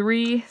do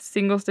 3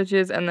 single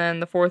stitches, and then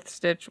the 4th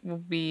stitch will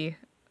be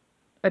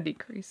a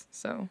decrease.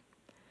 So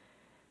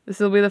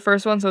this will be the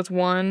first one. So it's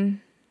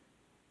 1,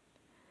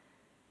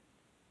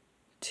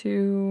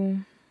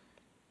 2,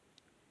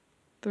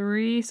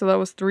 3. So that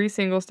was 3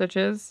 single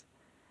stitches.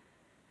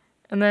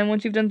 And then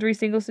once you've done 3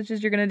 single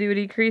stitches, you're going to do a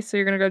decrease. So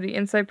you're going to grab the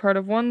inside part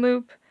of one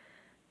loop,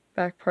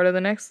 back part of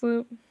the next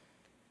loop,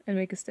 and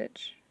make a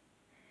stitch.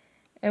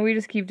 And we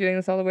just keep doing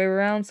this all the way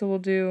around. So we'll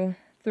do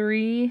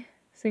 3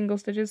 single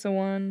stitches. So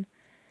 1,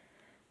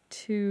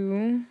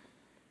 2,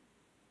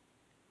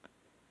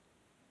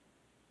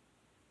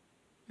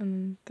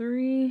 and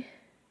 3.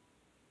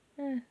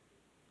 And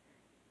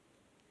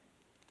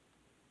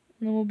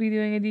then we'll be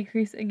doing a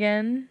decrease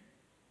again.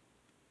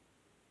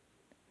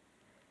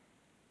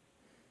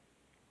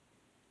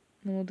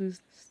 And we'll do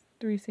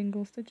 3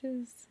 single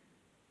stitches.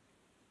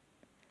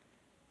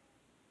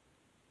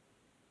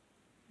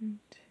 And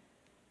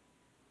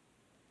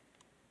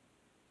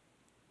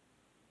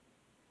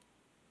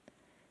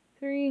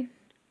 3.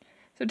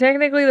 So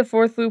technically the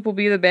 4th loop will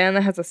be the band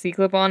that has a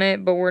C-clip on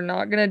it, but we're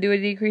not going to do a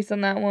decrease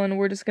on that one.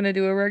 We're just going to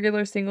do a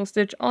regular single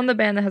stitch on the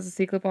band that has a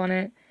C-clip on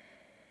it.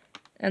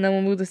 And then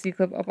we'll move the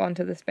C-clip up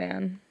onto this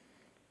band.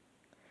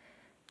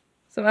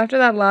 So after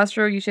that last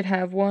row, you should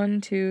have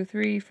 1, 2,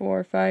 3,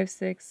 4, 5,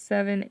 6,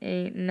 7,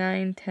 8,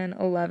 9, 10,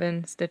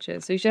 11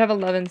 stitches. So you should have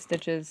 11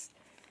 stitches.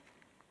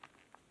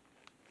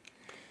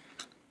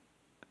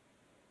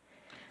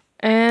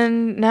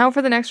 And now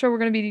for the next row, we're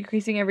going to be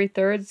decreasing every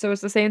third. So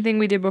it's the same thing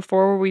we did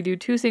before where we do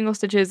 2 single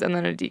stitches and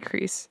then a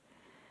decrease.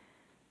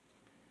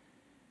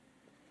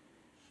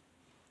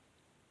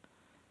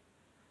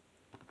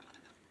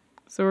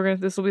 So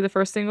this will be the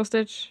first single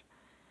stitch.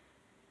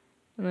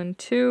 And then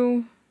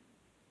 2.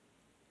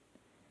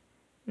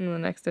 And the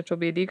next stitch will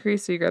be a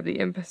decrease. So you grab the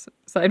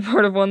inside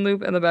part of one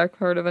loop and the back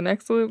part of a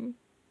next loop.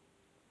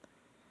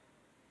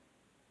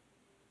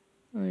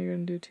 And you're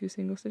going to do 2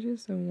 single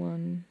stitches. So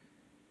 1,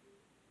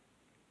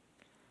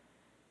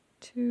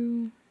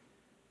 2,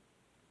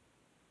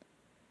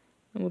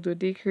 and we'll do a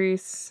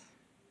decrease.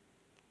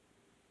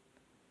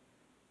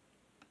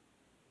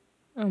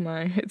 Oh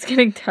my, it's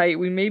getting tight.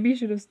 We maybe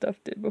should have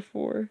stuffed it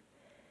before,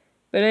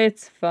 but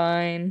it's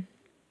fine.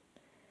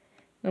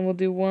 Then we'll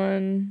do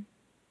 1,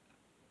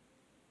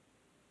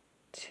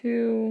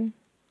 2,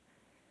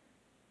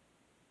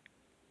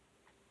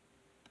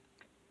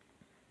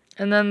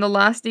 and then the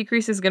last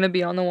decrease is going to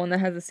be on the one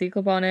that has a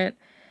C-clip on it.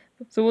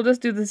 So we'll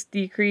just do this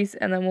decrease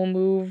and then we'll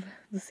move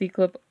the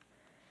C-clip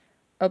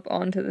up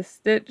onto the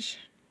stitch.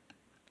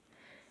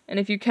 And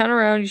if you count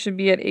around, you should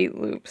be at 8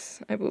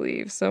 loops, I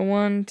believe. So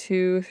 1,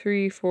 2,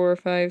 3, 4,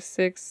 5,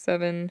 6,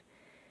 7,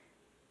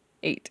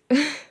 8.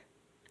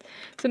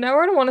 So now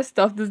we're going to want to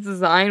stuff this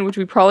design, which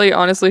we probably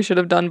honestly should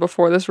have done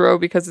before this row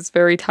because it's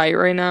very tight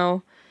right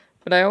now.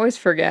 But I always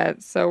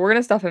forget, so we're going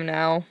to stuff him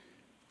now.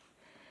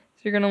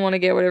 So you're going to want to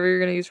get whatever you're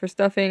going to use for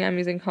stuffing. I'm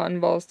using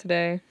cotton balls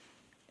today.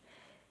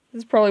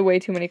 This is probably way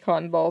too many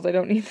cotton balls. I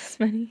don't need this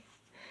many.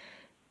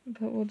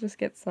 But we'll just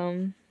get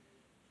some.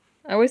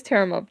 I always tear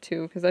them up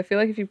too, because I feel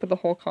like if you put the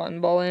whole cotton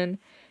ball in,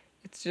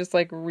 it's just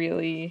like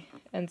really,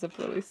 ends up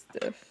really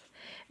stiff.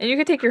 And you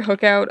can take your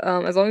hook out,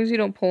 as long as you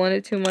don't pull on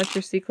it too much,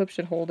 your C-clip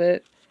should hold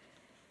it.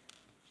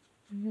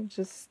 And you'll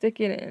just stick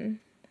it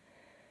in.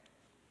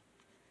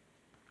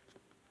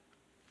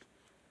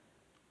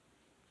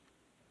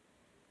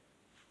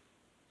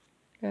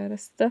 Gotta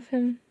stuff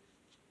him.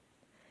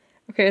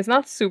 Okay, it's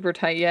not super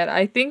tight yet.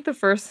 I think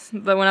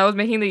when I was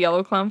making the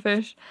yellow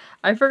clownfish,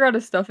 I forgot to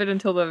stuff it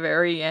until the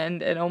very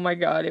end, and oh my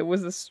god, it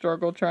was a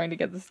struggle trying to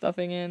get the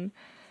stuffing in.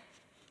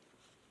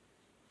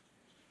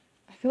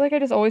 I feel like I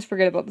just always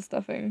forget about the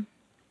stuffing,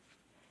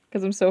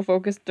 because I'm so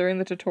focused during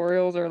the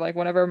tutorials, or like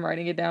whenever I'm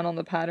writing it down on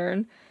the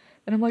pattern,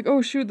 and I'm like,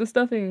 oh shoot, the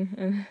stuffing,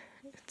 and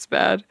it's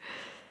bad.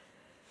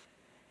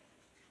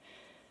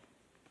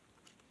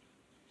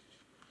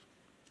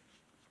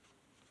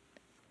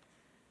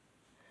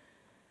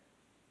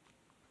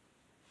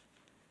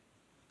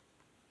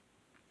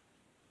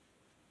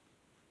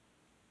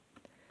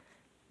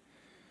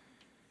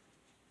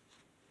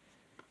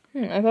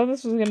 I thought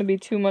this was going to be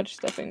too much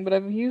stuffing, but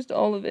I've used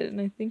all of it, and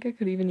I think I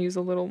could even use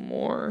a little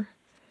more.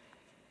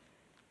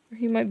 Or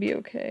he might be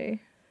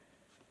okay.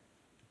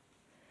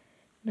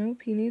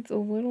 Nope, he needs a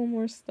little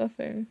more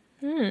stuffing.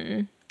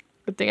 Good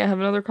thing I have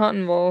another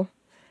cotton ball.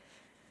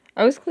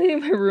 I was cleaning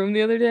my room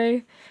the other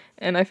day,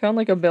 and I found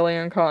like a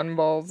billion cotton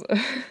balls.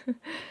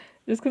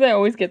 Just because I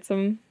always get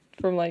some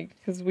from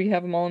because we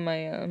have them all in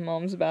my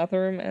mom's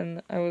bathroom,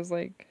 and I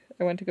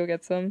went to go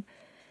get some.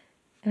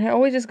 And I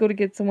always just go to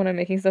get some when I'm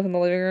making stuff in the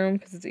living room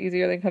because it's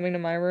easier than coming to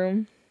my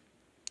room.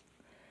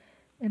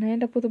 And I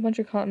end up with a bunch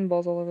of cotton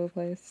balls all over the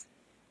place.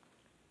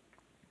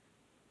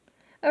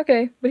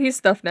 Okay, but he's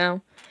stuffed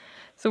now.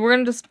 So we're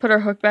going to just put our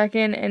hook back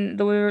in, and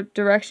the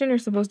direction you're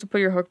supposed to put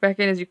your hook back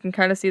in is you can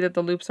kind of see that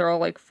the loops are all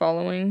like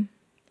following.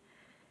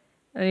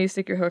 And then you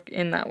stick your hook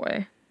in that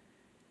way.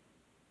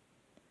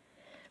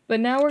 But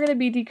now we're going to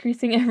be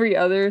decreasing every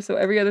other, so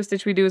every other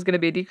stitch we do is going to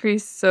be a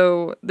decrease.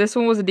 So this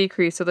one was a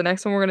decrease, so the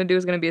next one we're going to do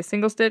is going to be a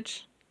single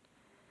stitch.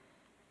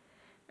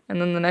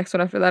 And then the next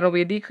one after that will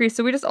be a decrease.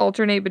 So we just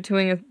alternate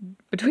between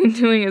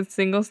doing a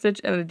single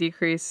stitch and a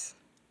decrease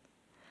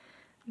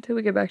until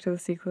we get back to the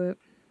C-clip.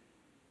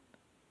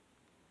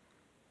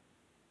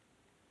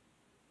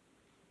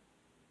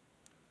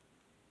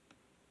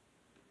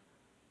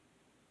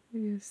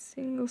 We do a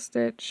single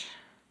stitch.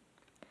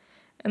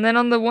 And then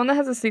on the one that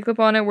has a C-clip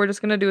on it, we're just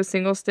going to do a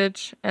single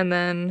stitch and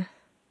then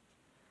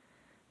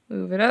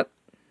move it up.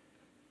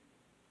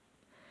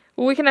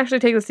 Well, we can actually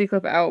take the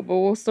C-clip out, but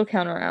we'll still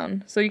count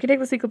around. So you can take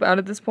the C-clip out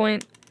at this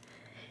point,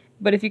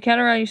 but if you count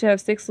around, you should have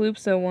 6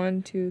 loops. So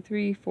 1, 2,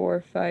 3,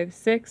 4, 5,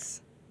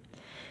 6.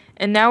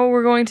 And now what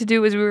we're going to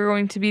do is we're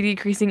going to be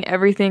decreasing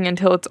everything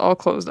until it's all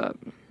closed up.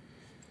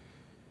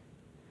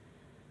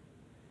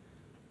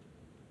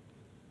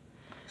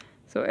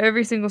 So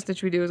every single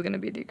stitch we do is going to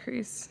be a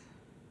decrease.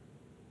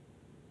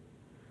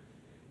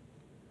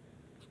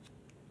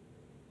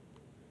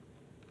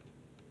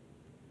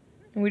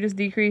 And we just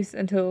decrease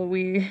until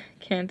we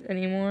can't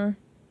anymore.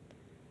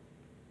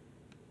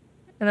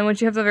 And then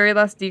once you have the very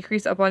last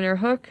decrease up on your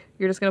hook,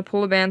 you're just going to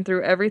pull a band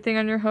through everything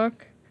on your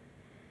hook.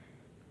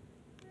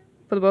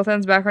 Put both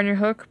ends back on your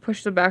hook,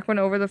 push the back one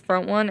over the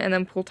front one, and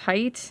then pull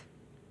tight.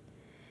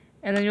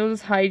 And then you'll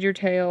just hide your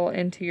tail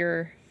into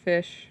your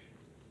fish.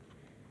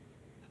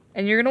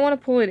 And you're going to want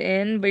to pull it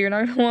in, but you're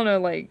not going to want to,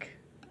 like,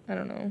 I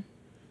don't know.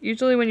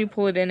 Usually when you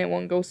pull it in, it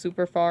won't go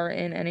super far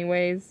in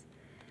anyways.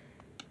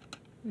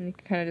 And you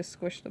can kind of just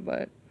squish the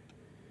butt.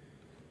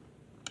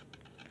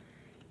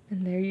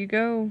 And there you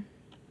go.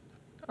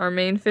 Our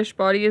main fish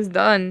body is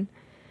done.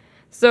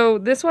 So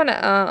this one,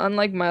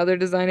 unlike my other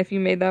design, if you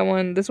made that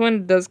one, this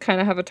one does kind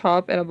of have a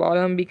top and a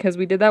bottom because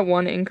we did that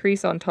one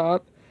increase on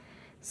top.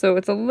 So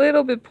it's a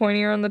little bit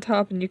pointier on the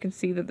top, and you can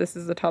see that this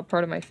is the top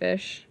part of my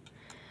fish.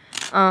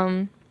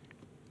 We're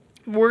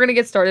going to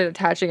get started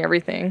attaching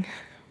everything.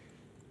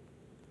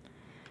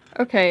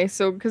 Okay,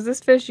 so because this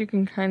fish, you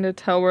can kind of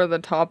tell where the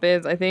top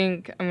is. I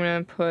think I'm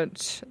going to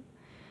put,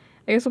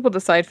 I guess we'll put the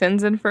side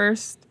fins in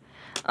first.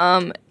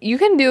 You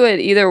can do it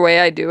either way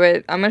I do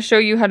it. I'm going to show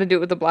you how to do it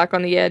with the black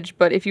on the edge,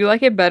 but if you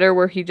like it better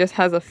where he just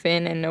has a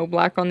fin and no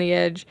black on the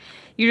edge,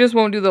 you just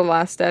won't do the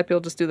last step, you'll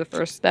just do the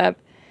first step.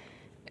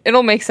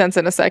 It'll make sense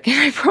in a second,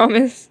 I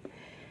promise.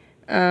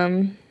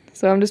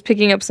 So I'm just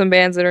picking up some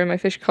bands that are in my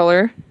fish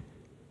color.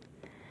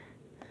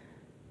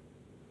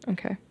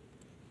 Okay.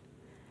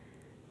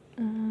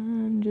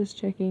 I'm just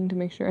checking to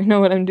make sure I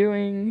know what I'm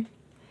doing.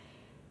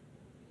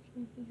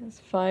 He has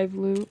 5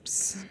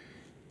 loops.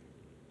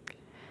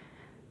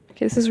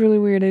 Okay, this is really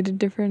weird. I did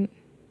different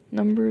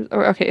numbers. Oh,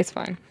 okay, it's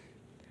fine.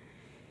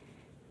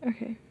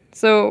 Okay,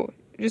 so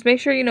just make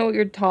sure you know what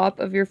your top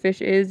of your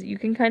fish is. You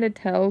can kind of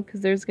tell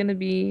because there's going to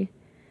be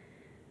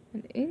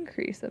an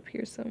increase up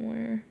here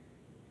somewhere.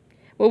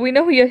 Well, we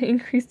know we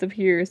increased up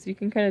here, so you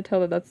can kind of tell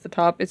that that's the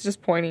top. It's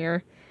just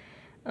pointier.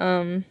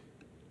 And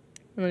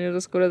then you'll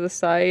just go to the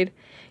side.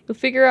 You'll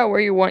figure out where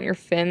you want your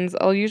fins.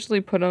 I'll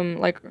usually put them,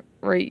 like,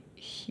 right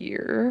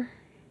here.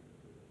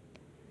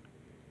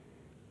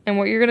 And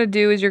what you're going to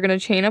do is you're going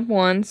to chain up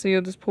one, so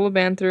you'll just pull a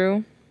band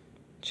through,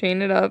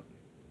 chain it up,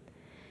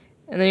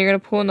 and then you're going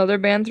to pull another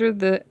band through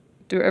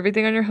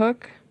everything on your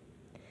hook,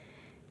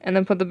 and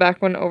then put the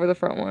back one over the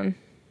front one.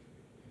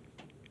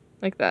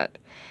 Like that.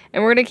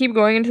 And we're going to keep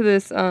going into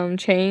this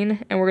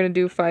chain, and we're going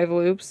to do 5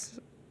 loops,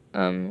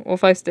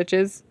 5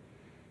 stitches.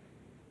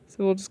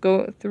 So we'll just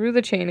go through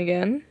the chain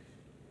again.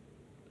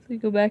 So you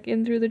go back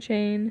in through the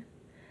chain,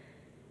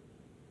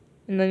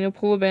 and then you'll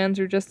pull a band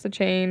through just the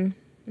chain,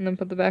 and then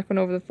put the back one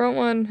over the front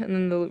one, and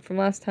then the loop from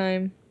last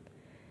time.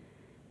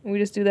 And we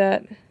just do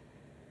that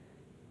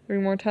 3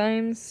 more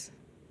times.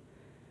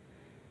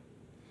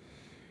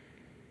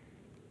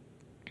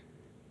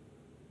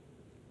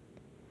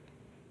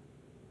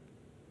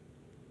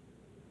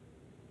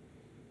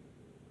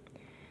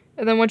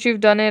 And then once you've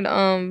done it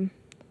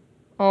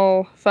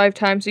all 5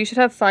 times, so you should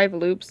have 5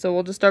 loops. So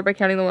we'll just start by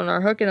counting the one on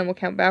our hook, and then we'll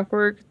count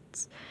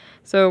backwards.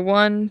 So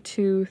 1,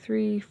 2,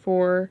 3,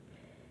 4,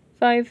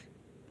 5.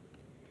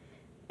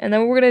 And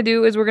then what we're going to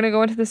do is we're going to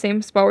go into the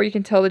same spot where you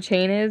can tell the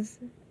chain is.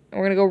 And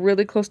we're going to go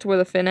really close to where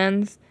the fin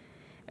ends.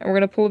 And we're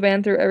going to pull a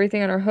band through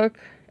everything on our hook.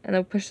 And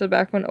then push the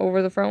back one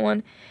over the front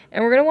one.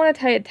 And we're going to want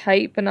to tie it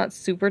tight, but not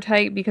super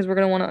tight, because we're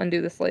going to want to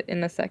undo this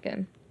in a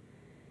second.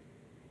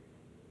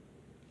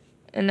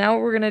 And now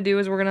what we're going to do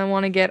is we're going to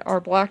want to get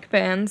our black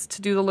bands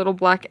to do the little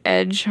black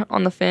edge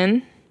on the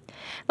fin.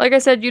 Like I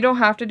said, you don't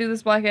have to do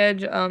this black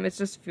edge. It's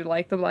just if you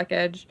like the black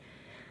edge.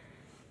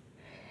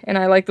 And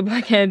I like the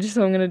black edge,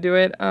 so I'm going to do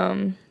it.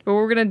 But what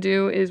we're going to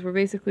do is we're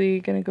basically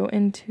going to go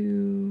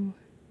into...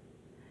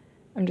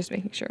 I'm just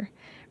making sure.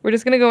 We're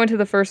just going to go into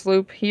the first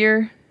loop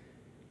here.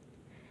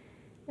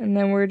 And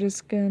then we're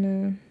just going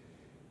to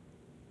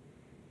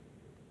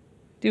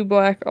do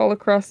black all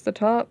across the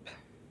top.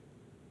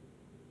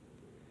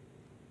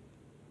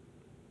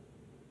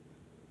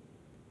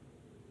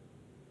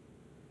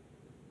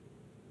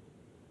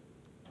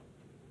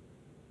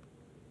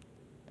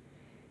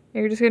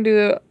 You're just going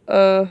to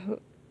do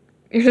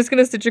you're just going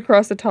to stitch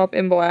across the top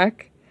in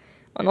black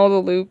on all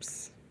the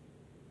loops.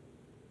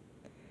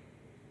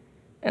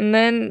 And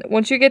then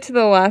once you get to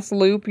the last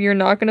loop, you're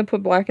not going to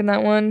put black in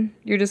that one.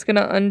 You're just going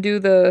to undo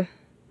the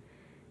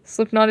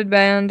slip knotted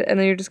band, and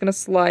then you're just going to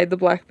slide the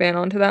black band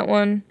onto that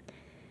one.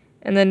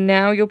 And then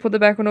now you'll put the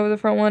back one over the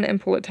front one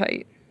and pull it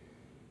tight.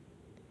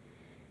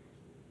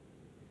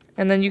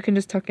 And then you can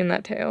just tuck in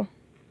that tail.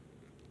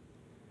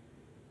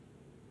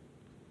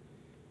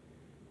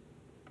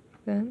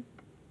 Then.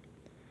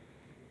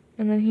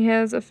 And then he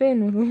has a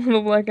fin with a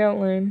little black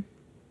outline.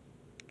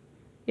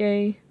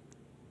 Yay.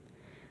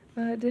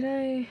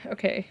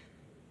 Okay.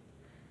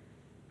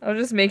 I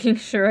was just making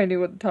sure I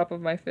knew what the top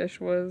of my fish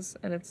was,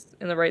 and it's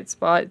in the right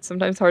spot. It's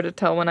sometimes hard to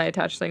tell when I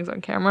attach things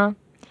on camera.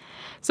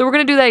 So we're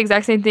going to do that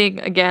exact same thing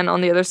again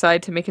on the other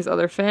side to make his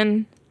other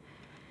fin.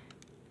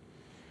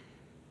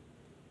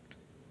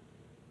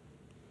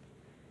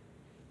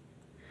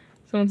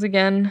 So once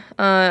again,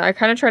 I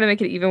kind of try to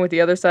make it even with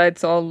the other side,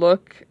 so I'll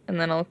look, and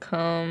then I'll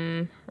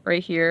come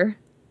right here.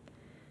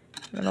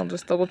 And I'll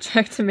just double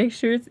check to make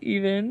sure it's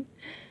even.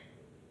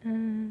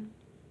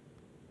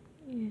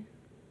 see.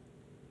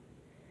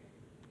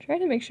 Try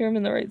to make sure I'm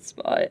in the right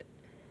spot.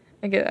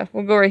 I get that.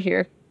 We'll go right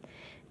here.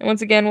 And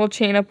once again, we'll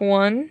chain up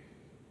 1.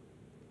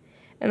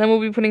 And then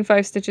we'll be putting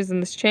 5 stitches in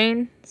this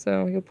chain.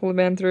 So you'll pull the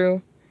band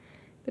through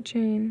the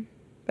chain,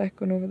 back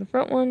one over the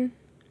front one.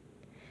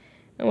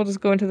 And we'll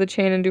just go into the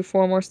chain and do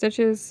 4 more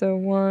stitches. So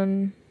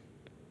 1,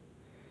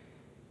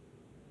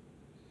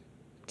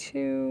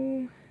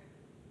 2,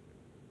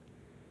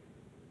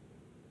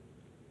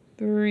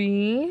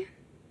 3,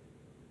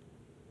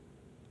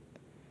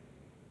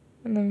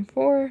 and then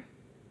 4.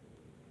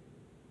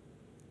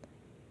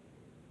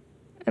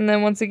 And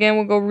then once again,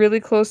 we'll go really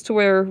close to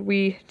where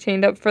we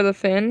chained up for the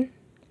fin.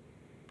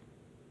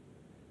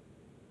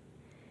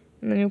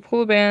 And then you'll pull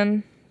the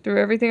band through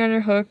everything on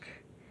your hook,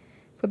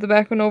 put the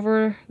back one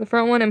over the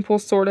front one, and pull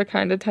sorta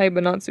kinda tight,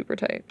 but not super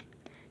tight.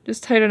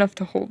 Just tight enough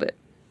to hold it.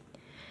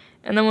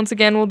 And then once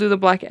again, we'll do the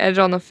black edge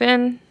on the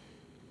fin.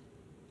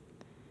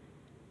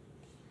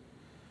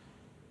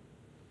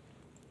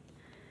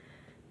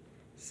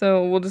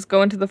 So we'll just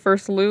go into the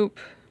first loop,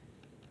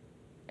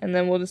 and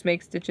then we'll just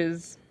make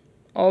stitches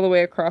all the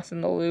way across in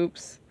the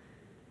loops.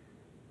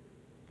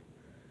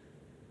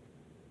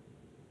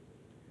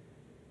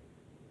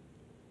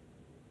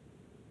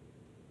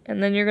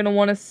 And then you're going to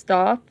want to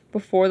stop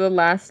before the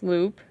last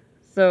loop.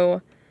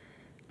 So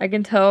I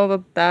can tell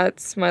that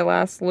that's my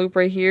last loop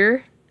right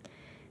here.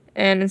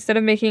 And instead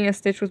of making a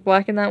stitch with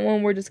black in that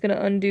one, we're just going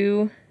to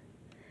undo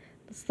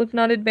the slip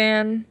knotted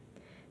band,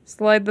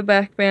 slide the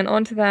back band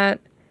onto that,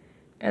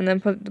 and then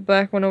put the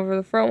black one over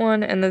the front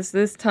one, and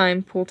this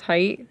time pull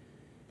tight.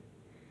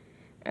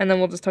 And then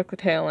we'll just tuck the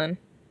tail in.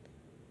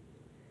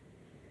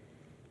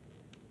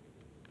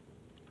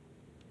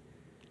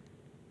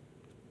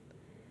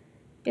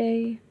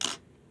 Yay.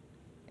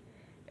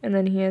 And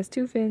then he has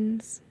 2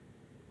 fins.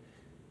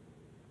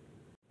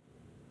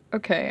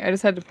 Okay, I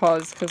just had to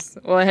pause because,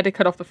 well, I had to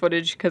cut off the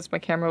footage because my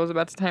camera was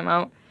about to time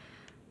out.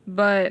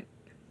 But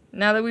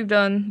now that we've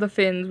done the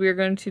fins, we are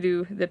going to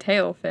do the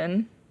tail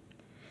fin.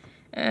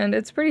 And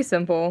it's pretty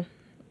simple.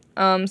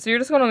 So you're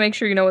just going to make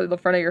sure you know what the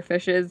front of your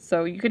fish is.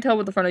 So you can tell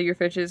what the front of your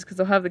fish is because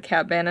they'll have the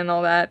cap band and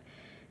all that.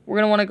 We're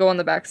going to want to go on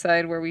the back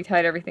side where we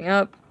tied everything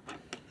up.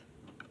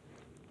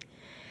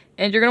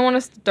 And you're going to want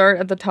to start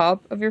at the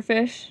top of your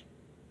fish.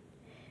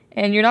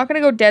 And you're not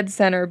going to go dead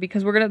center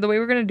because the way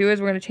we're going to do is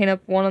we're going to chain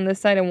up 1 on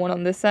this side and 1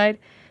 on this side.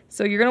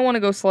 So you're going to want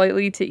to go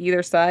slightly to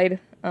either side.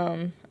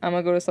 I'm going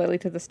to go slightly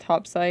to this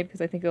top side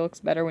because I think it looks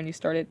better when you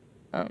start it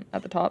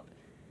at the top.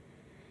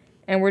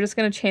 And we're just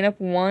going to chain up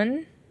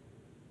 1.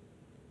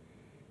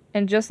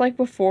 And just like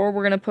before,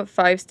 we're going to put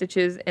 5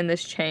 stitches in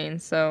this chain.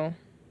 So,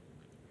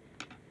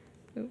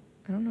 I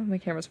don't know if my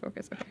camera's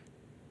focused. Okay,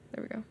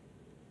 there we go.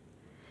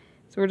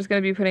 So we're just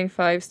going to be putting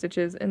 5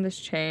 stitches in this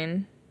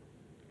chain.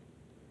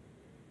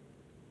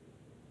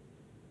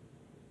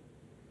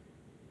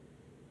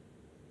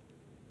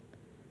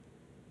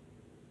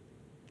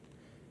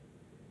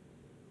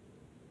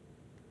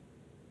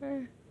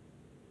 Okay.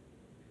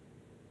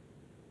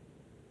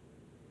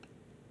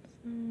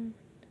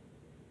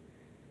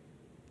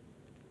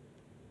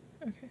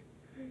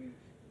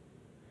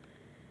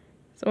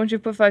 So once you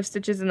put 5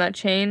 stitches in that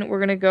chain, we're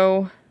going to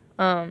go,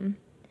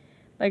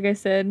 like I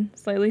said,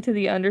 slightly to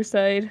the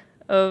underside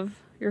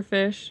of your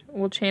fish.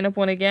 We'll chain up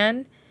 1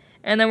 again,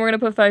 and then we're going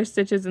to put 5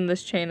 stitches in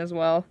this chain as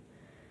well.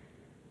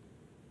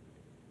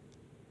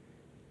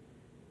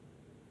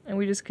 And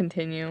we just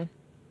continue.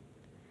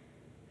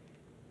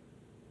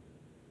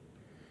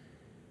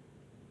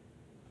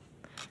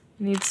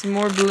 Need some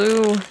more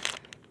blue.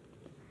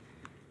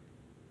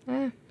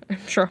 I'm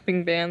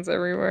dropping bands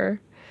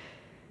everywhere.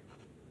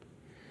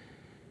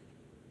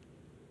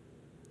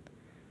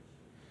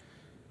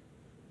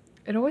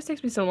 It always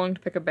takes me so long to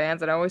pick up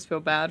bands, and I always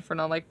feel bad for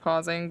not, like,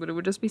 pausing, but it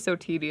would just be so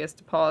tedious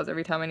to pause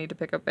every time I need to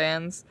pick up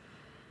bands.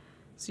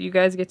 So you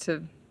guys get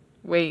to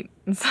wait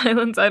in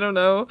silence, I don't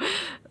know.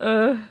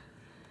 But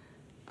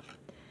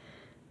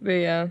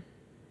yeah.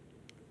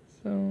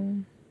 So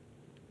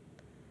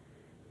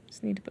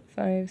just need to put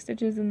 5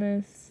 stitches in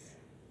this.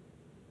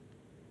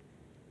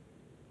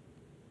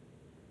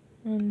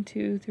 1,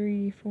 2,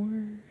 3, 4.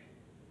 1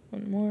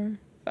 more.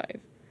 5.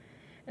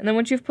 And then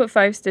once you've put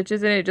 5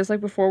 stitches in it, just like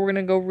before, we're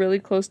going to go really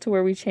close to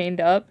where we chained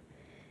up.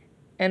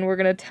 And we're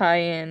going to tie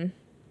in.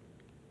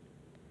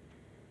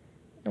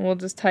 And we'll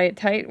just tie it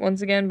tight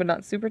once again, but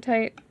not super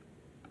tight.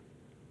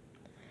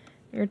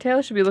 Your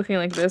tail should be looking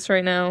like this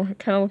right now. It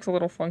kind of looks a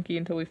little funky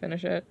until we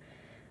finish it.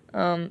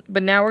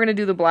 But now we're going to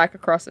do the black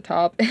across the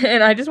top.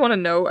 And I just want to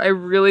note, I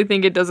really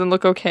think it doesn't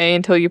look okay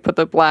until you put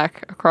the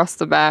black across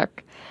the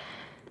back.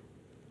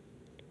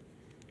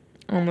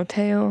 On the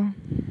tail.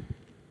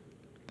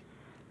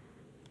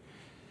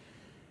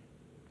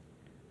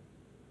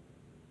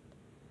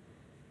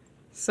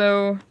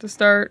 So, to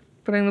start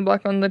putting the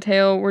black on the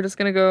tail, we're just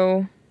going to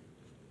go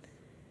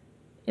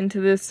into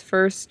this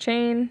first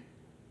chain.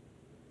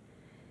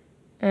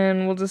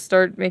 And we'll just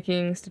start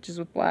making stitches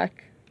with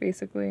black,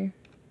 basically.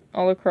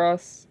 All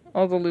across,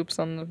 all the loops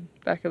on the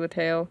back of the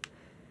tail.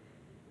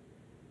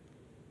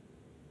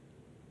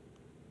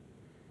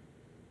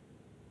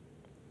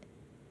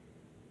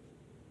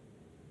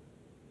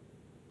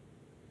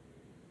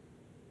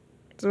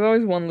 There's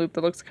always one loop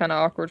that looks kind of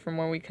awkward from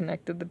when we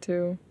connected the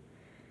two.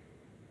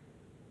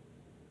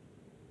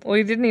 Well,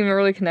 we didn't even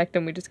really connect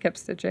them, we just kept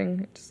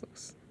stitching. It just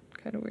looks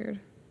kind of weird.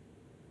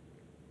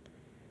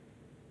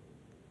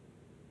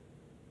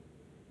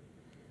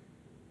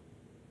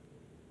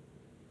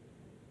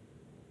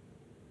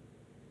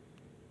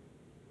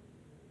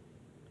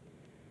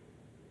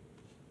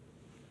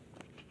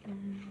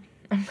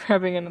 I'm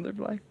grabbing another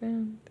black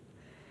band.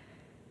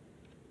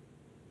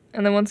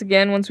 And then once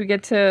again, once we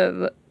get to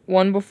the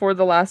one before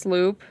the last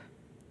loop,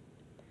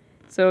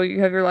 so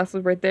you have your last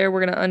loop right there,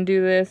 we're going to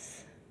undo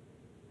this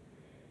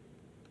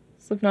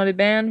slip knotted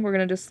band. We're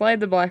going to just slide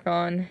the black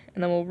on,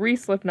 and then we'll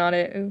re-slip knot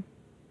it. Ooh.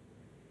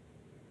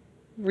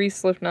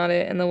 Re-slip knot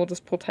it, and then we'll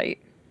just pull tight.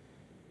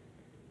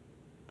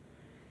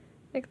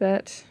 Like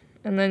that.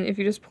 And then if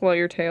you just pull out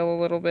your tail a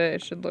little bit,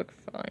 it should look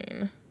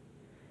fine.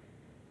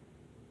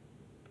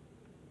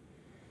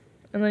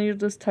 And then you'll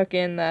just tuck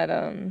in that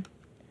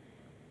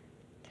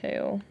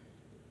tail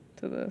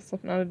to the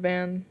slip knotted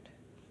band.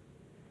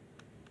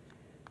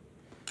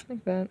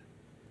 Like that.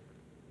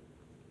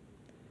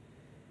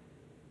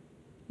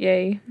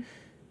 Yay.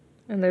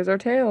 And there's our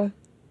tail.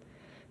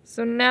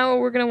 So now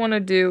what we're going to want to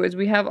do is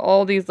we have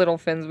all these little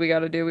fins we got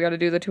to do. We got to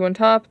do the two on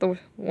top, the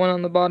one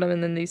on the bottom,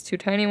 and then these two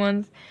tiny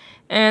ones.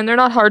 And they're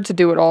not hard to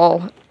do at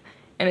all.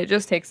 And it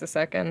just takes a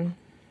second.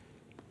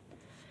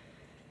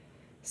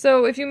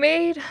 So if you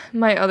made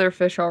my other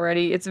fish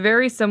already, it's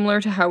very similar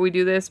to how we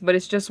do this, but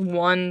it's just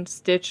one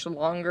stitch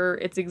longer.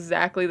 It's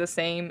exactly the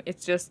same.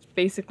 It's just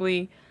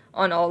basically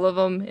on all of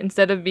them.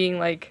 Instead of being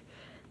like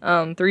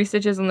 3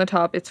 stitches on the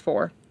top, it's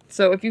 4.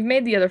 So if you've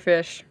made the other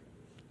fish,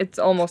 it's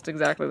almost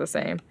exactly the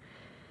same.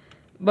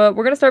 But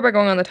we're going to start by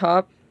going on the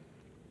top.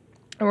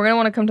 And we're going to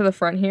want to come to the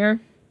front here.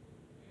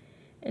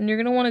 And you're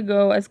going to want to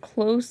go as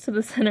close to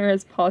the center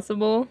as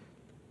possible.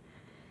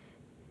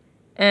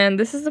 And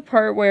this is the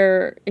part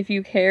where, if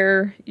you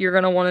care, you're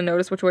going to want to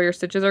notice which way your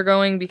stitches are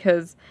going,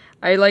 because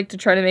I like to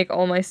try to make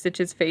all my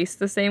stitches face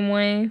the same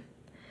way.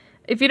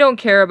 If you don't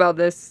care about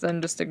this,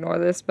 then just ignore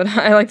this, but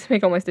I like to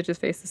make all my stitches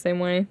face the same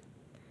way.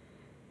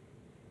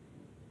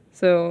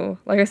 So,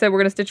 like I said, we're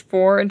going to stitch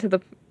 4 into the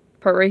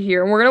part right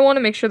here, and we're going to want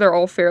to make sure they're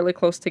all fairly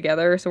close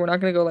together, so we're not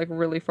going to go like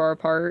really far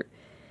apart.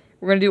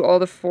 We're going to do all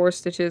the 4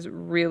 stitches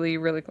really,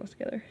 really close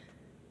together.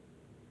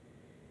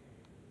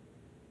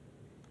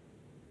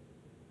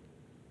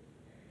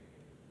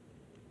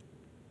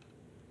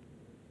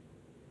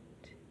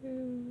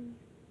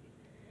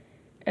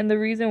 And the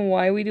reason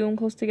why we do them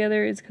close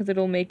together is because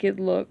it'll make it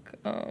look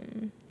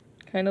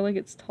kind of like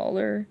it's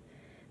taller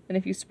than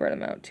if you spread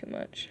them out too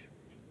much.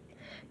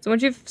 So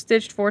once you've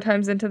stitched 4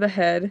 times into the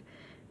head,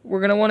 we're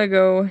going to want to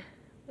go,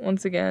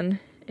 once again,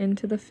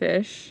 into the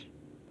fish.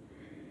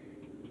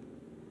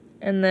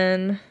 And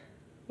then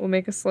we'll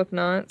make a slip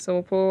knot. So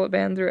we'll pull a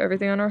band through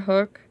everything on our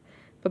hook,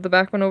 put the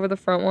back one over the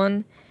front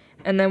one,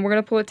 and then we're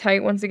going to pull it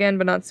tight once again,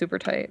 but not super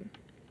tight.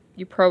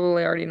 You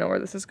probably already know where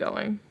this is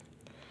going.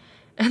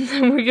 And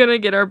then we're going to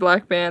get our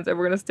black bands and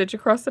we're going to stitch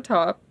across the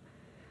top.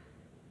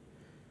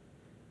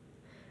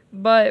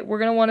 But we're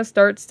going to want to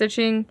start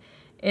stitching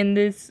in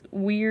this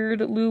weird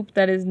loop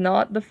that is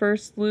not the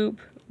first loop,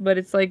 but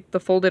it's like the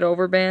folded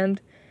over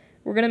band.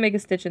 We're going to make a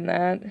stitch in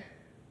that.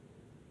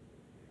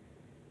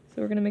 So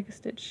we're going to make a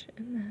stitch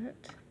in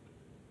that.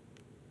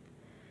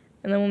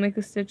 And then we'll make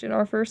a stitch in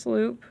our first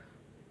loop.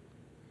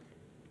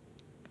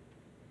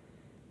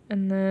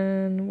 And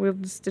then we'll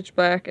just stitch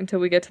back until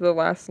we get to the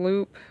last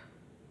loop.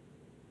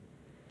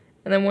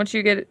 And then once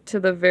you get to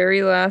the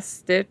very last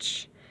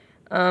stitch,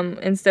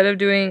 instead of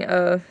doing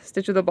a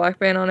stitch with a black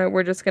band on it,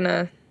 we're just going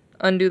to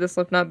undo the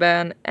slip knot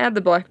band, add the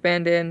black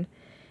band in,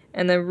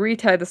 and then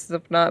retie the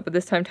slip knot, but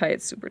this time tie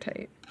it super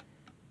tight.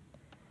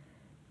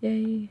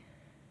 Yay.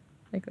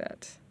 Like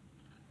that.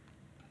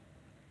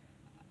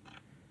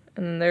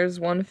 And then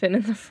there's one fin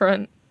in the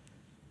front.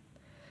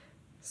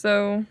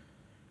 So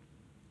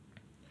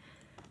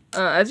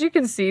as you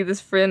can see,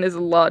 this fin is a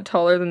lot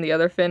taller than the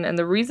other fin, and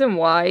the reason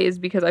why is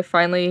because I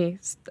finally,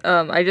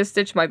 I just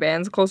stitched my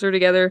bands closer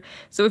together.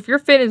 So if your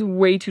fin is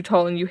way too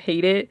tall and you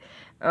hate it,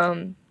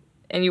 and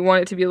you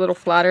want it to be a little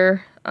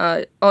flatter,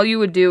 all you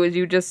would do is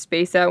you just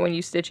space out when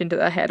you stitch into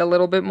the head a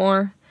little bit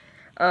more.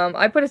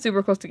 I put it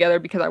super close together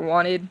because I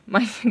wanted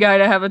my guy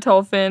to have a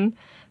tall fin,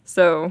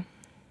 so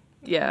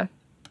yeah.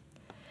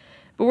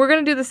 But we're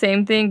going to do the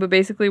same thing, but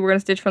basically we're going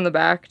to stitch from the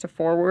back to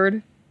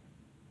forward.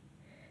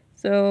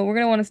 So we're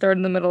going to want to start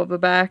in the middle of the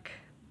back,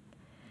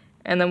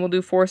 and then we'll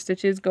do 4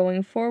 stitches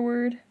going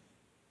forward.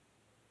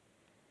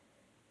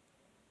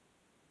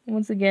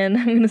 Once again,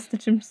 I'm going to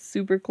stitch them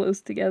super close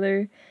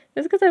together,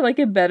 just because I like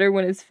it better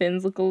when his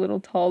fins look a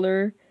little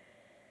taller.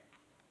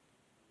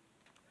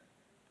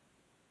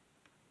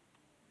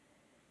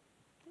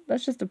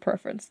 That's just a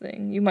preference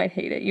thing. You might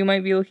hate it. You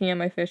might be looking at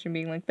my fish and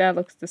being like, that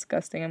looks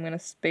disgusting, I'm going to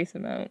space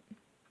him out.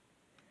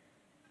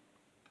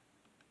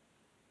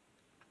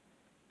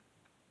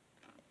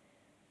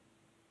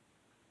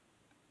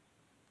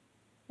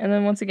 And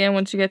then once again,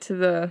 once you get to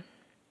the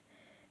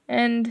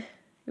end,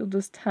 you'll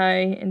just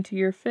tie into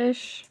your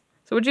fish.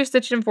 So once you've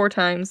stitched him 4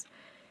 times,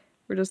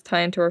 we're just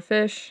tying to our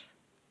fish.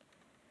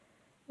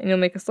 And you'll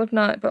make a slip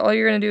knot, but all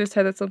you're going to do is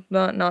tie that slip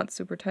knot not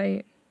super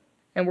tight.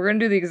 And we're going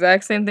to do the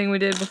exact same thing we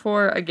did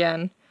before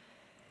again.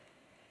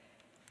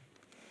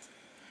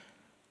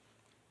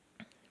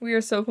 We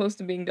are so close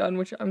to being done,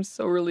 which I'm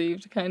so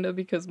relieved, kind of,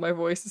 because my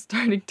voice is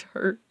starting to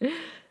hurt.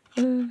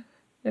 It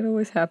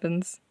always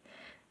happens.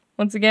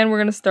 Once again, we're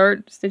going to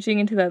start stitching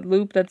into that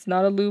loop that's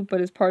not a loop,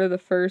 but is part of the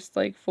first,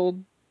 like,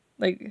 fold,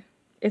 like,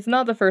 it's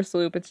not the first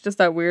loop, it's just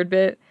that weird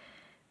bit.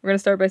 We're going to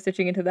start by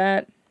stitching into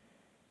that.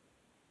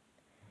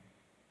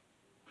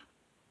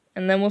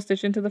 And then we'll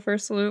stitch into the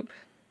first loop.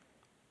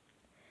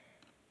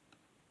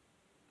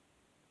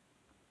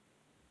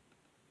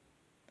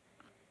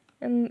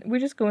 And we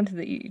just go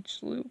into each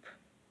loop.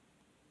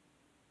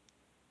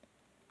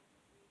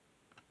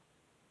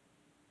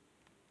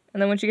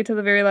 And then once you get to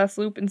the very last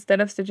loop,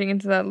 instead of stitching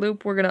into that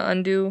loop, we're going to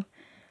undo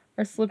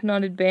our slip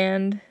knotted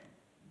band.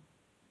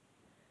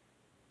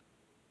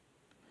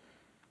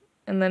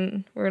 And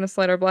then we're going to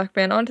slide our black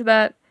band onto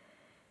that,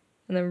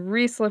 and then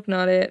re-slip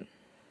knot it,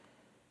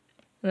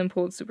 and then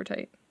pull it super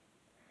tight.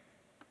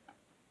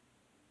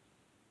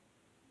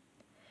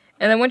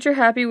 And then once you're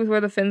happy with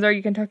where the fins are,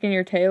 you can tuck in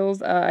your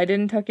tails. I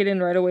didn't tuck it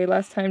in right away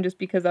last time just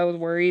because I was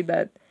worried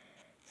that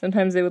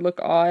sometimes they would look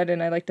odd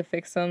and I like to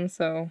fix them,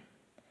 so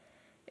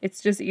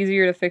it's just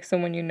easier to fix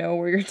them when you know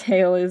where your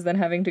tail is than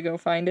having to go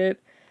find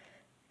it.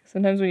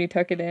 Sometimes when you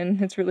tuck it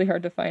in, it's really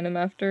hard to find them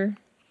after.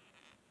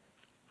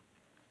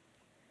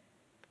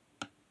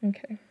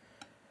 Okay.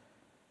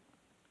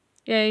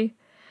 Yay.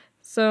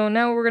 So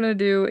now what we're going to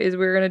do is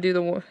we're going to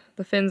do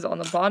the fins on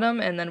the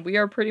bottom, and then we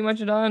are pretty much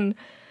done.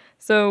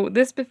 So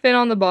this fin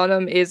on the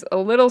bottom is a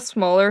little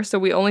smaller, so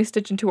we only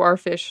stitch into our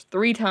fish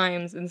 3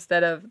 times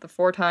instead of the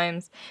 4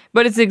 times,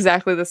 but it's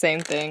exactly the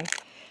same thing.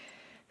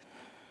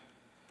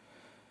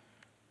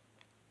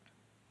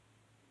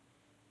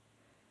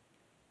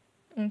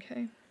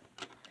 Okay.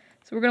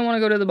 So we're going to want to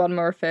go to the bottom of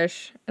our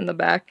fish in the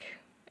back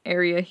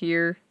area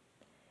here.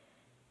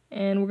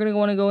 And we're going to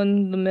want to go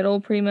in the middle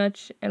pretty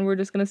much, and we're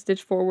just going to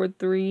stitch forward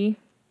 3.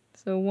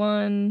 So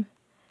 1,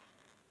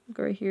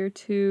 go right here,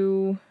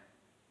 2,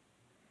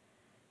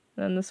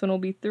 then this one will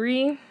be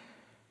 3.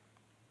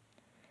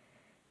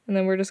 And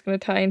then we're just going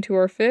to tie into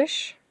our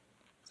fish.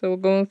 So we'll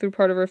go through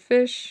part of our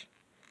fish,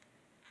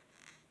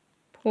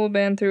 pull a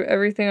band through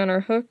everything on our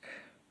hook,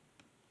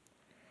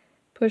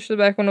 push the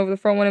back one over the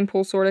front one and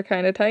pull sort of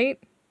kind of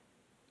tight.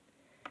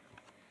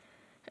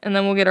 And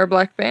then we'll get our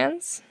black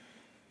bands.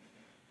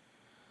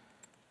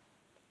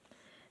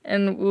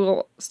 And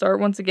we'll start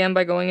once again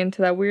by going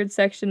into that weird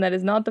section that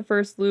is not the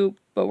first loop,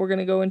 but we're going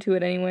to go into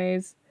it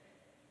anyways.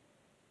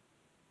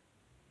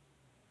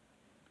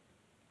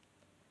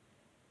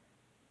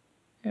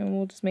 And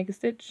we'll just make a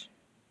stitch.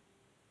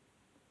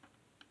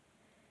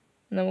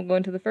 And then we'll go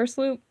into the first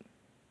loop,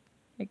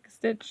 make a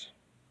stitch,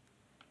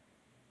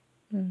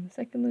 and then the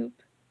second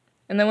loop.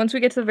 And then once we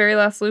get to the very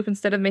last loop,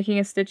 instead of making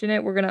a stitch in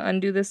it, we're going to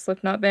undo this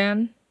slip knot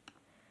band.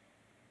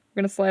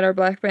 We're going to slide our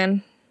black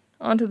band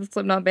onto the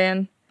slip knot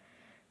band,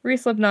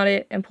 re-slip knot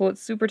it, and pull it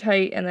super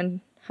tight, and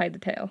then hide the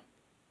tail.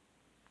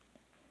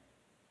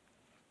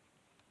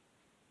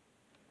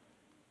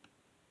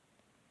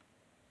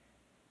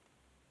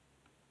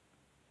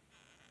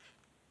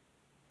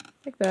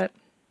 Like that.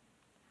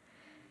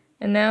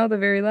 And now the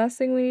very last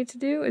thing we need to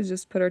do is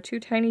just put our 2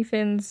 tiny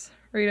fins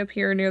right up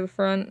here near the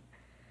front.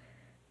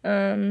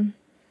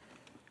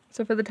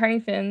 So for the tiny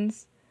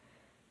fins,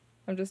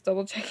 I'm just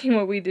double checking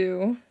what we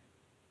do.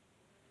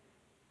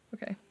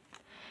 Okay.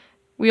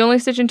 We only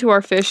stitch into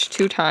our fish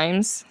 2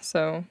 times,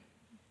 so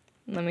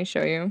let me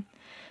show you.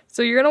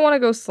 So you're going to want to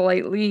go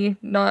slightly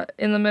not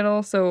in the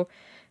middle, so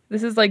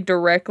this is like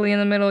directly in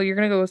the middle. You're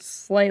going to go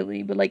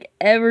slightly, but like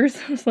ever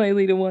so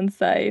slightly to one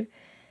side.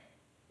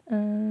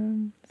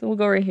 So we'll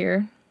go right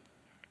here.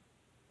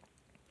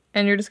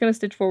 And you're just going to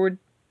stitch forward.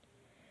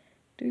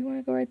 Do we want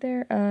to go right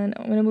there? No,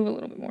 I'm going to move a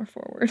little bit more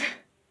forward.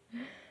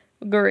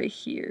 We'll go right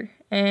here.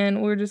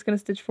 And we're just going to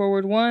stitch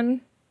forward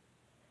 1.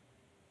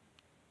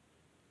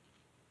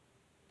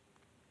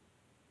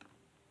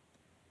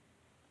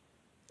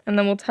 And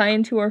then we'll tie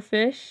into our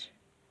fish.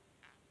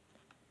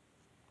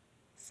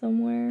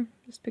 Somewhere.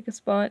 Just pick a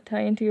spot,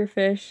 tie into your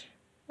fish.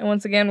 And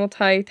once again, we'll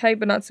tie tight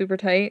but not super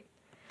tight.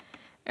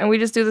 And we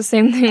just do the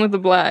same thing with the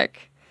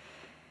black.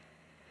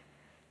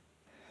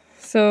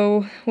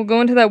 So we'll go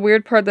into that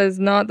weird part that is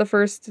not the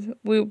first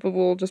loop, but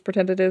we'll just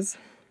pretend it is.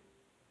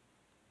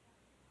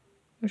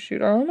 Oh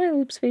shoot, are all my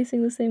loops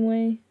facing the same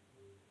way?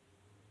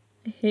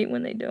 I hate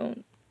when they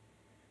don't.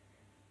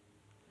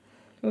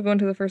 We'll go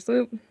into the first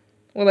loop.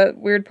 Well, that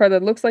weird part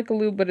that looks like a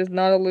loop but is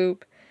not a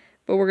loop,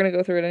 but we're going to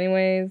go through it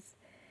anyways.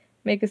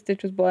 Make a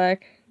stitch with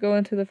black, go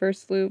into the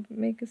first loop,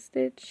 make a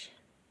stitch.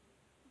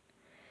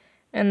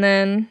 And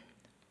then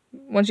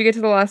once you get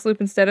to the last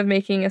loop, instead of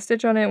making a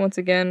stitch on it, once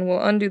again,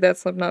 we'll undo that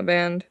slip knot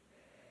band,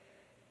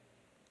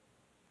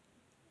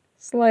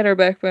 slide our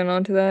back band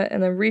onto that,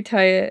 and then retie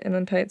it, and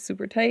then tie it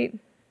super tight.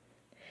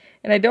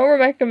 And I don't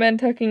recommend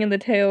tucking in the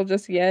tail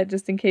just yet,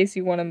 just in case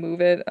you want to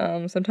move it.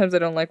 Sometimes I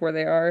don't like where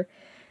they are.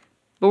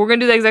 But we're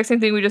going to do the exact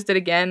same thing we just did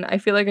again. I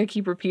feel like I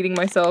keep repeating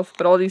myself,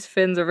 but all these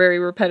fins are very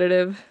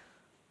repetitive.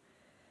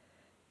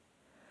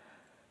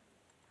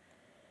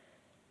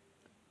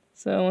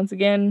 So once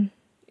again,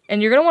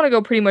 and you're going to want to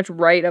go pretty much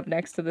right up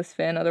next to this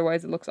fin,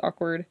 otherwise it looks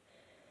awkward.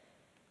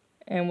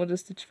 And we'll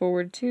just stitch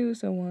forward 2,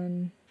 so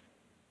 1,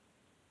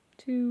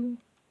 2,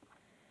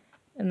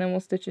 and then we'll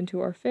stitch into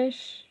our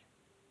fish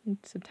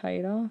to tie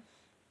it off.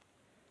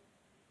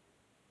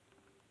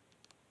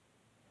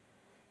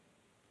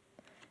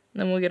 And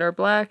then we'll get our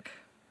black.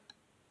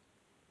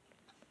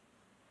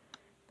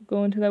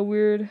 Go into that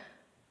weird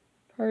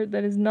part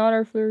that is not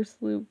our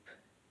first loop.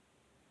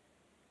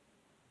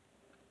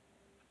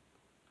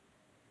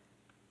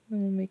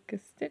 Then we'll make a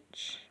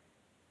stitch.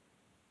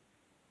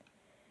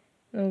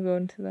 Then we'll go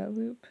into that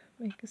loop,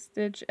 make a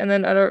stitch, and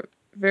then at our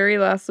very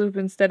last loop,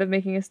 instead of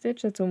making a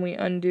stitch, that's when we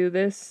undo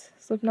this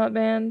slip knot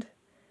band.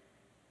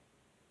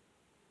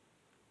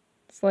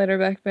 Slide our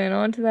back band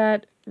onto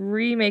that,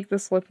 remake the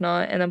slip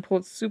knot, and then pull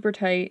it super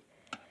tight.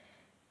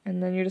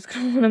 And then you're just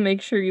going to want to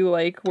make sure you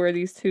like where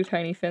these 2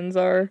 tiny fins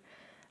are.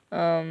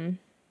 Once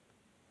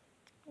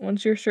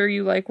you're sure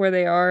you like where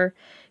they are,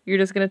 you're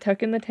just going to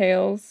tuck in the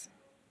tails.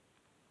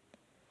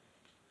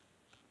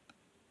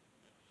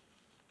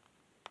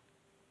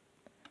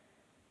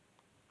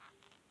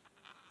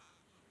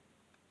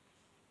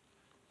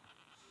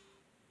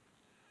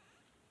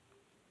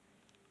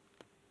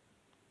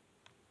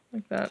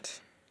 Like that.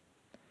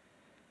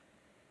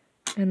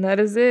 And that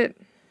is it.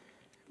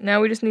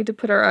 Now we just need to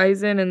put our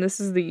eyes in, and this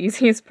is the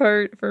easiest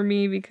part for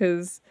me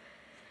because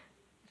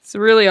it's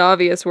really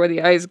obvious where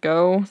the eyes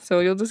go. So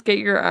you'll just get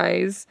your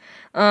eyes.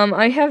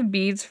 I have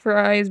beads for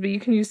eyes, but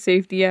you can use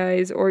safety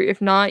eyes, or if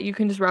not, you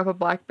can just wrap a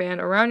black band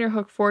around your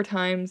hook 4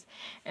 times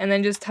and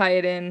then just tie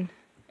it in,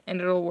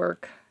 and it'll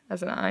work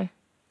as an eye.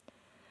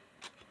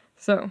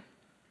 So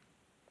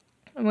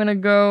I'm gonna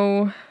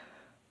go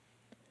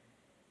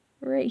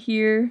right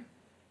here,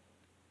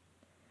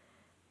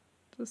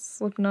 just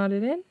slip knot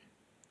it in.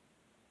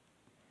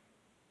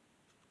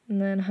 And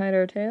then hide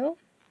our tail.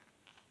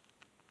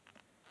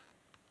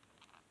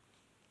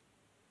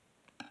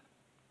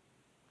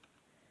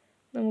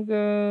 Then we'll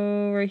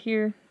go right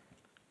here.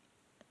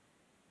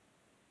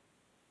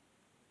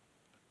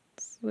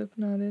 Slip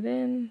knot it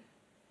in.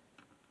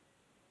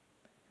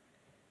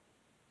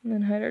 And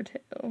then hide our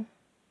tail.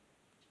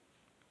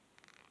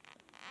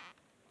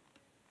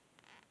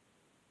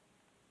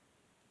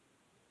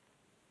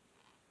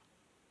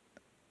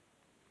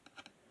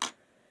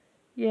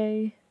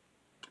 Yay.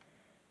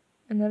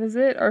 And that is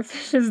it. Our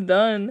fish is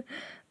done.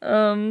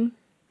 Yeah.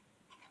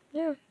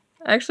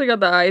 I actually got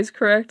the eyes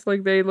correct.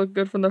 Like, they look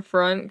good from the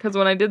front. Because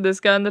when I did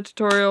this guy in the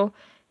tutorial,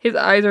 his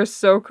eyes are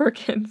so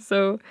crooked.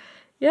 So,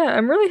 yeah,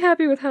 I'm really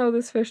happy with how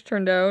this fish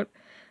turned out.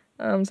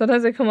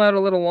 Sometimes they come out a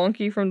little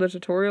wonky from the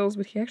tutorials,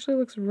 but he actually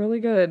looks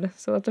really good.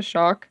 So that's a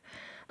shock.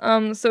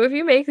 So if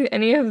you make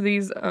any of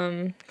these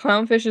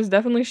clownfishes,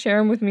 definitely share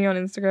them with me on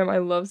Instagram. I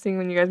love seeing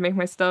when you guys make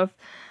my stuff.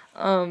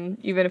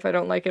 Even if I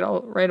don't like it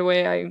all right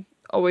away, I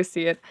always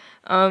see it.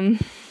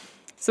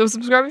 So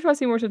subscribe if you want to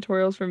see more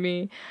tutorials from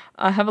me.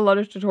 I have a lot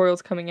of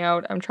tutorials coming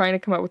out. I'm trying to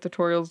come out with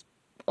tutorials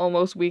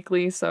almost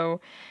weekly,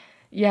 so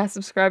yeah,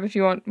 subscribe if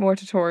you want more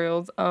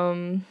tutorials.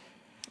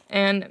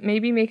 And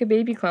maybe make a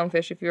baby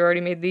clownfish if you already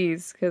made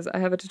these, because I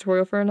have a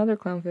tutorial for another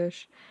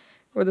clownfish,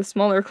 or the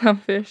smaller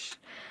clownfish.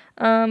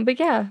 But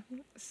yeah,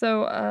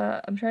 so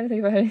I'm trying to think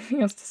if I had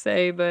anything else to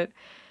say, but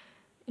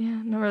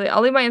yeah, not really.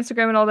 I'll leave my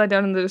Instagram and all that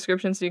down in the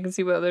description so you can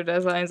see what other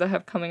designs I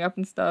have coming up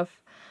and stuff.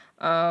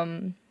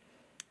 And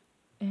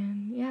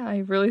yeah, I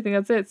really think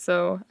that's it,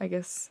 so I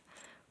guess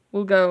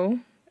we'll go.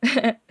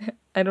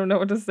 I don't know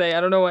what to say.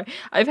 I don't know why.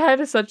 I've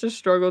had such a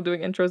struggle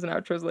doing intros and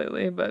outros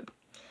lately, but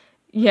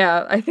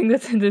yeah, I think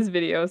that's in this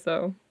video,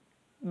 so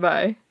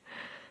bye.